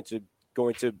Slovis is going to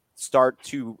start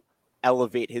to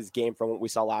elevate his game from what we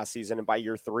saw last season, and by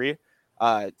year 3.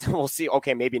 We'll see.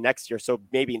 Okay, maybe next year. So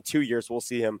maybe in 2 years, we'll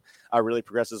see him really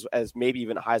progress as maybe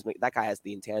even a Heisman. That guy has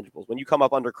the intangibles. When you come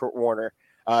up under Kurt Warner,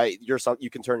 you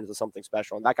can turn into something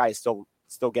special. And that guy is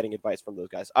still getting advice from those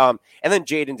guys. And then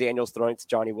Jaden Daniels throwing to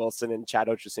Johnny Wilson and Chad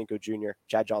Ochocinco Jr.,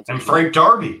 Chad Johnson. And Frank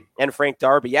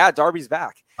Darby. Yeah, Darby's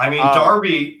back. I mean,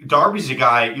 Darby's a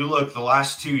guy, you look the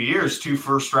last 2 years, 2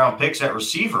 first-round picks at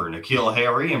receiver, N'Keal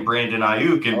Harry and Brandon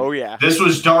Ayuk. And this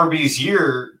was Darby's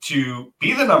year to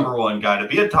be the number one guy, to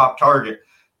be a top target.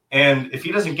 And if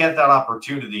he doesn't get that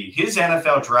opportunity, his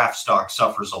NFL draft stock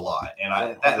suffers a lot.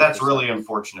 And that's really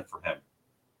unfortunate for him.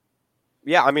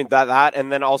 Yeah, I mean, that,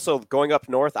 and then also going up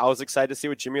north, I was excited to see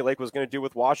what Jimmy Lake was going to do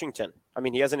with Washington. I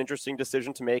mean, he has an interesting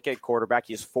decision to make at quarterback.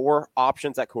 He has 4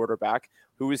 options at quarterback.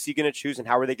 Who is he going to choose, and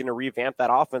how are they going to revamp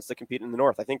that offense to compete in the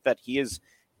north? I think that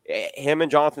him and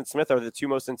Jonathan Smith are the 2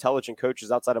 most intelligent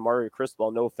coaches outside of Mario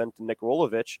Cristobal, no offense to Nick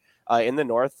Rolovich, in the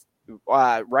north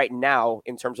right now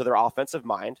in terms of their offensive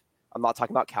mind. I'm not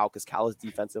talking about Cal because Cal is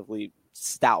defensively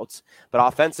stout, but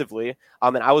offensively,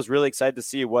 and I was really excited to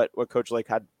see what Coach Lake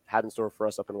had in store for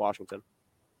us up in Washington.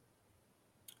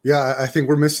 Yeah, I think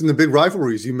we're missing the big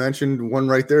rivalries. You mentioned one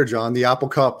right there, John, the Apple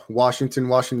Cup,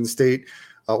 Washington State,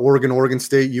 Oregon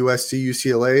State, USC,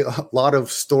 UCLA, a lot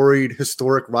of storied,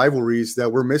 historic rivalries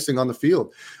that we're missing on the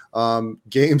field.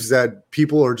 Games that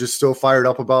people are just so fired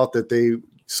up about that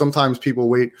sometimes people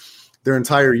wait their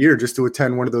entire year just to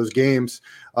attend one of those games.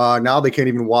 Now they can't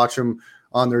even watch them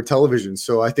on their television.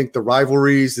 So I think the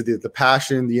rivalries, the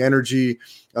passion, the energy,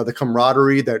 the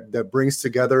camaraderie that brings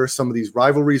together some of these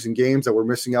rivalries and games that we're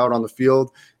missing out on the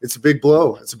field, it's a big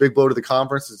blow. It's a big blow to the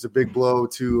conference. It's a big blow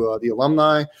to the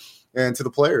alumni and to the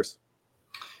players.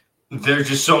 There's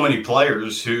just so many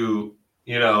players who,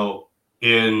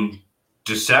 in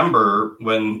December,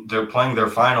 when they're playing their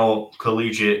final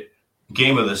collegiate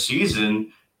game of the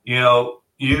season,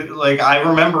 I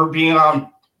remember being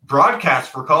on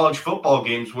broadcast for college football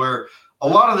games where a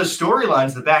lot of the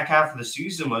storylines the back half of the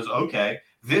season was, okay,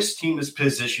 this team is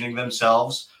positioning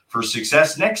themselves for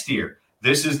success next year.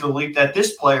 This is the leap that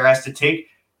this player has to take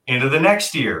into the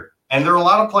next year. And there are a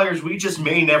lot of players we just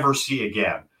may never see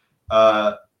again.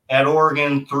 At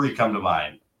Oregon, 3 come to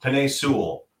mind. Penei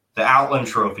Sewell, the Outland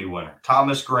Trophy winner,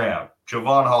 Thomas Graham,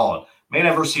 Javon Holland. May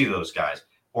never see those guys.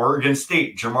 Oregon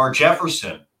State, Jamar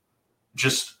Jefferson,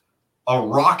 just a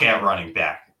rock at running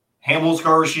back. Hamels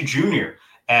Garcia Jr.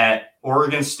 at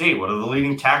Oregon State, one of the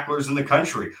leading tacklers in the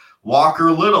country.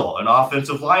 Walker Little, an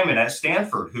offensive lineman at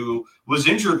Stanford who was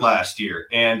injured last year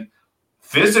and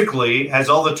physically has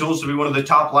all the tools to be one of the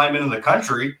top linemen in the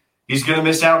country. He's going to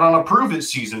miss out on a prove-it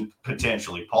season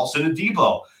potentially. Paulson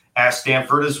Adebo at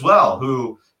Stanford as well,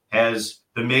 who has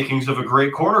the makings of a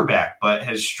great quarterback but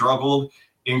has struggled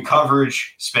in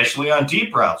coverage, especially on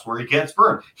deep routes where he gets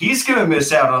burned. He's going to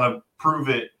miss out on a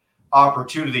prove-it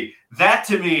opportunity. That,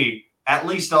 to me, at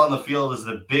least on the field, is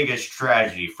the biggest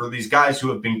tragedy for these guys who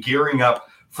have been gearing up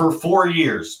for 4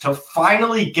 years to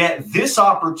finally get this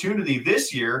opportunity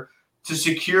this year to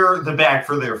secure the bag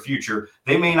for their future.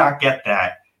 They may not get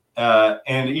that.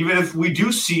 And even if we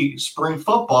do see spring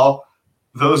football,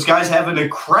 those guys have an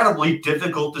incredibly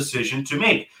difficult decision to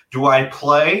make. Do I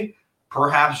play,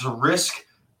 perhaps risk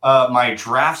my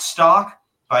draft stock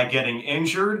by getting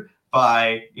injured,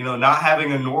 by not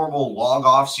having a normal long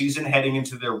off season heading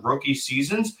into their rookie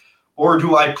seasons, or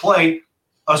do I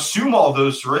assume all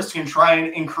those risks and try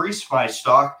and increase my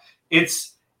stock?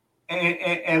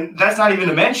 And that's not even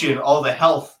to mention all the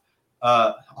health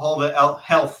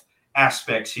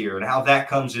aspects here and how that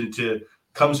comes into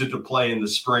play in the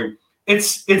spring.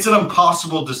 It's an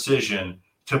impossible decision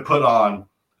to put on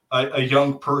a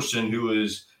young person who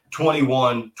is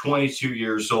 21, 22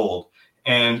 years old,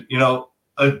 and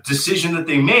a decision that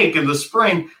they make in the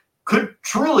spring could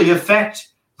truly affect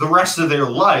the rest of their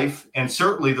life and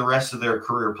certainly the rest of their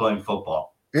career playing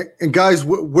football. And guys,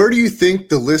 where do you think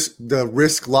the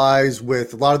risk lies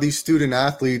with a lot of these student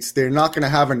athletes? They're not going to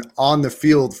have an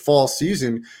on-the-field fall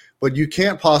season, but you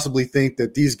can't possibly think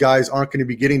that these guys aren't going to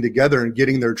be getting together and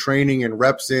getting their training and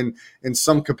reps in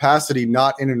some capacity,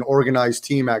 not in an organized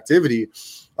team activity.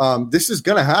 This is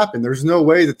going to happen. There's no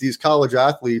way that these college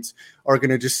athletes are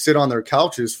going to just sit on their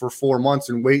couches for 4 months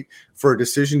and wait for a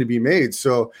decision to be made.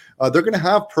 So they're going to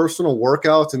have personal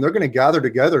workouts, and they're going to gather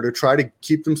together to try to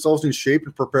keep themselves in shape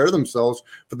and prepare themselves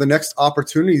for the next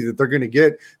opportunity that they're going to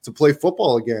get to play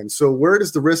football again. So where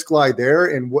does the risk lie there,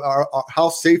 and how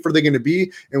safe are they going to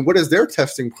be, and what is their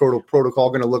testing protocol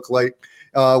going to look like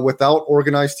without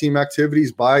organized team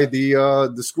activities by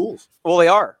the schools? Well, they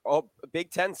are. Big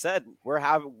Ten said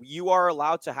you are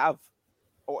allowed to have,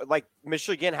 like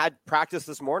Michigan had practice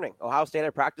this morning. Ohio State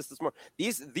had practice this morning.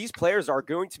 These players are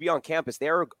going to be on campus. They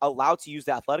are allowed to use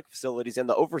the athletic facilities, and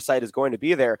the oversight is going to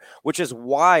be there, which is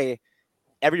why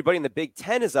everybody in the Big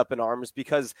Ten is up in arms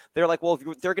because they're like, well,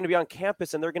 if they're going to be on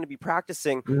campus and they're going to be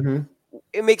practicing,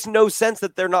 it makes no sense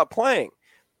that they're not playing.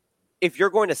 If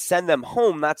you're going to send them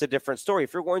home, that's a different story.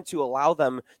 If you're going to allow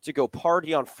them to go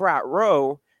party on frat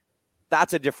row,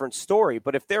 that's a different story.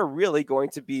 But if they're really going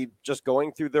to be just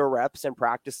going through their reps and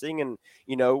practicing and,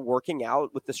 working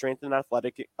out with the strength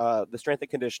and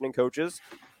conditioning coaches,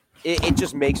 it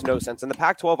just makes no sense. And the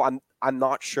Pac-12, I'm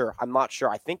not sure.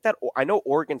 I know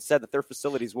Oregon said that their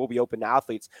facilities will be open to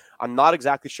athletes. I'm not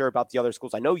exactly sure about the other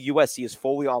schools. I know USC is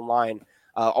fully online.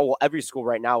 Every school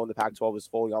right now in the Pac-12 is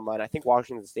fully online. I think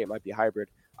Washington State might be hybrid,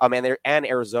 and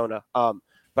Arizona.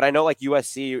 But I know like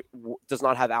USC does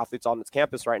not have athletes on its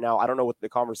campus right now. I don't know what the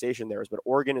conversation there is, but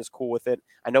Oregon is cool with it.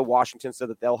 I know Washington said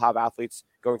that they'll have athletes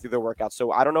going through their workouts.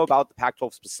 So I don't know about the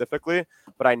Pac-12 specifically,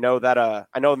 but I know that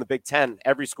in the Big Ten,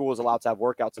 every school is allowed to have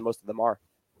workouts, and most of them are.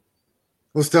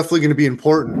 Well, it's definitely going to be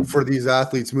important for these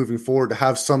athletes moving forward to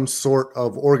have some sort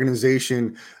of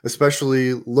organization,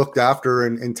 especially looked after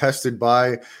and tested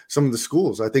by some of the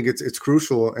schools. I think it's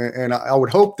crucial. And I would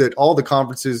hope that all the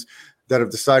conferences that have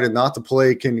decided not to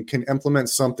play can implement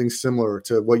something similar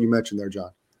to what you mentioned there,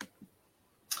 John.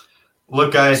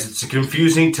 Look, guys, it's a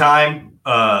confusing time.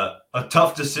 A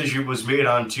tough decision was made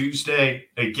on Tuesday.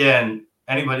 Again,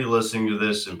 anybody listening to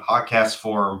this in podcast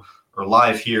form or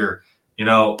live here,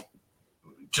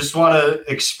 just want to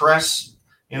express,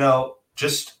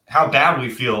 just how bad we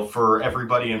feel for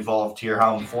everybody involved here,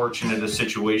 how unfortunate a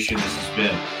situation this has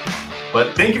been.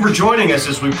 But thank you for joining us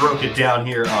as we broke it down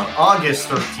here on August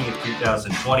 13th,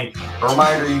 2020. A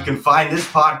reminder, you can find this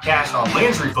podcast on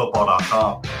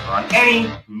LandryFootball.com or on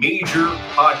any major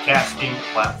podcasting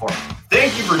platform.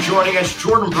 Thank you for joining us.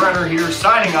 Jordan Brenner here,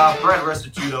 signing off. Brad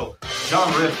Restituto, John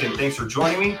Rifkin, thanks for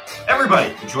joining me.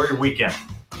 Everybody, enjoy your weekend.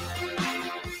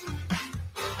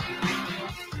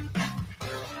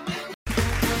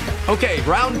 Okay,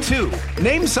 round two.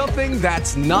 Name something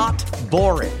that's not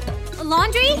boring. A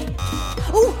laundry?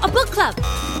 Ooh, a book club.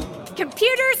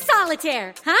 Computer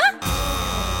solitaire,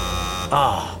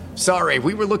 huh? Sorry,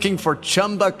 we were looking for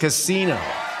Chumba Casino.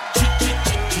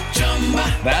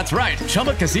 That's right.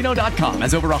 ChumbaCasino.com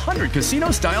has over 100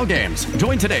 casino-style games.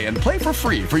 Join today and play for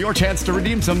free for your chance to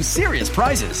redeem some serious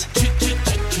prizes.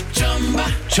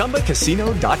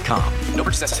 ChumbaCasino.com. No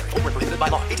purchase necessary. Void where prohibited by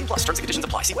law. 18+ terms and conditions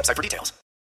apply. See website for details.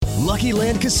 Lucky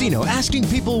Land Casino, asking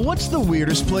people, what's the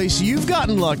weirdest place you've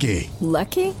gotten lucky?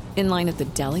 Lucky? In line at the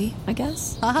deli, I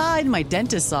guess? Aha, in my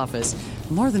dentist's office.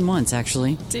 More than once,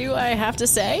 actually. Do I have to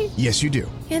say? Yes, you do.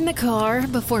 In the car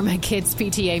before my kids'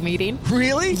 PTA meeting.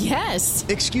 Really? Yes.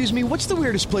 Excuse me, what's the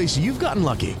weirdest place you've gotten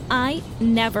lucky? I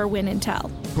never win and tell.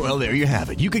 Well, there you have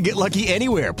it. You can get lucky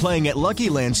anywhere, playing at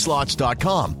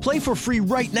LuckyLandSlots.com. Play for free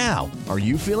right now. Are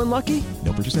you feeling lucky?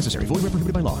 No purchase necessary. Void where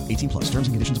prohibited by law. 18+ terms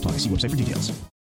and conditions apply. See website for details.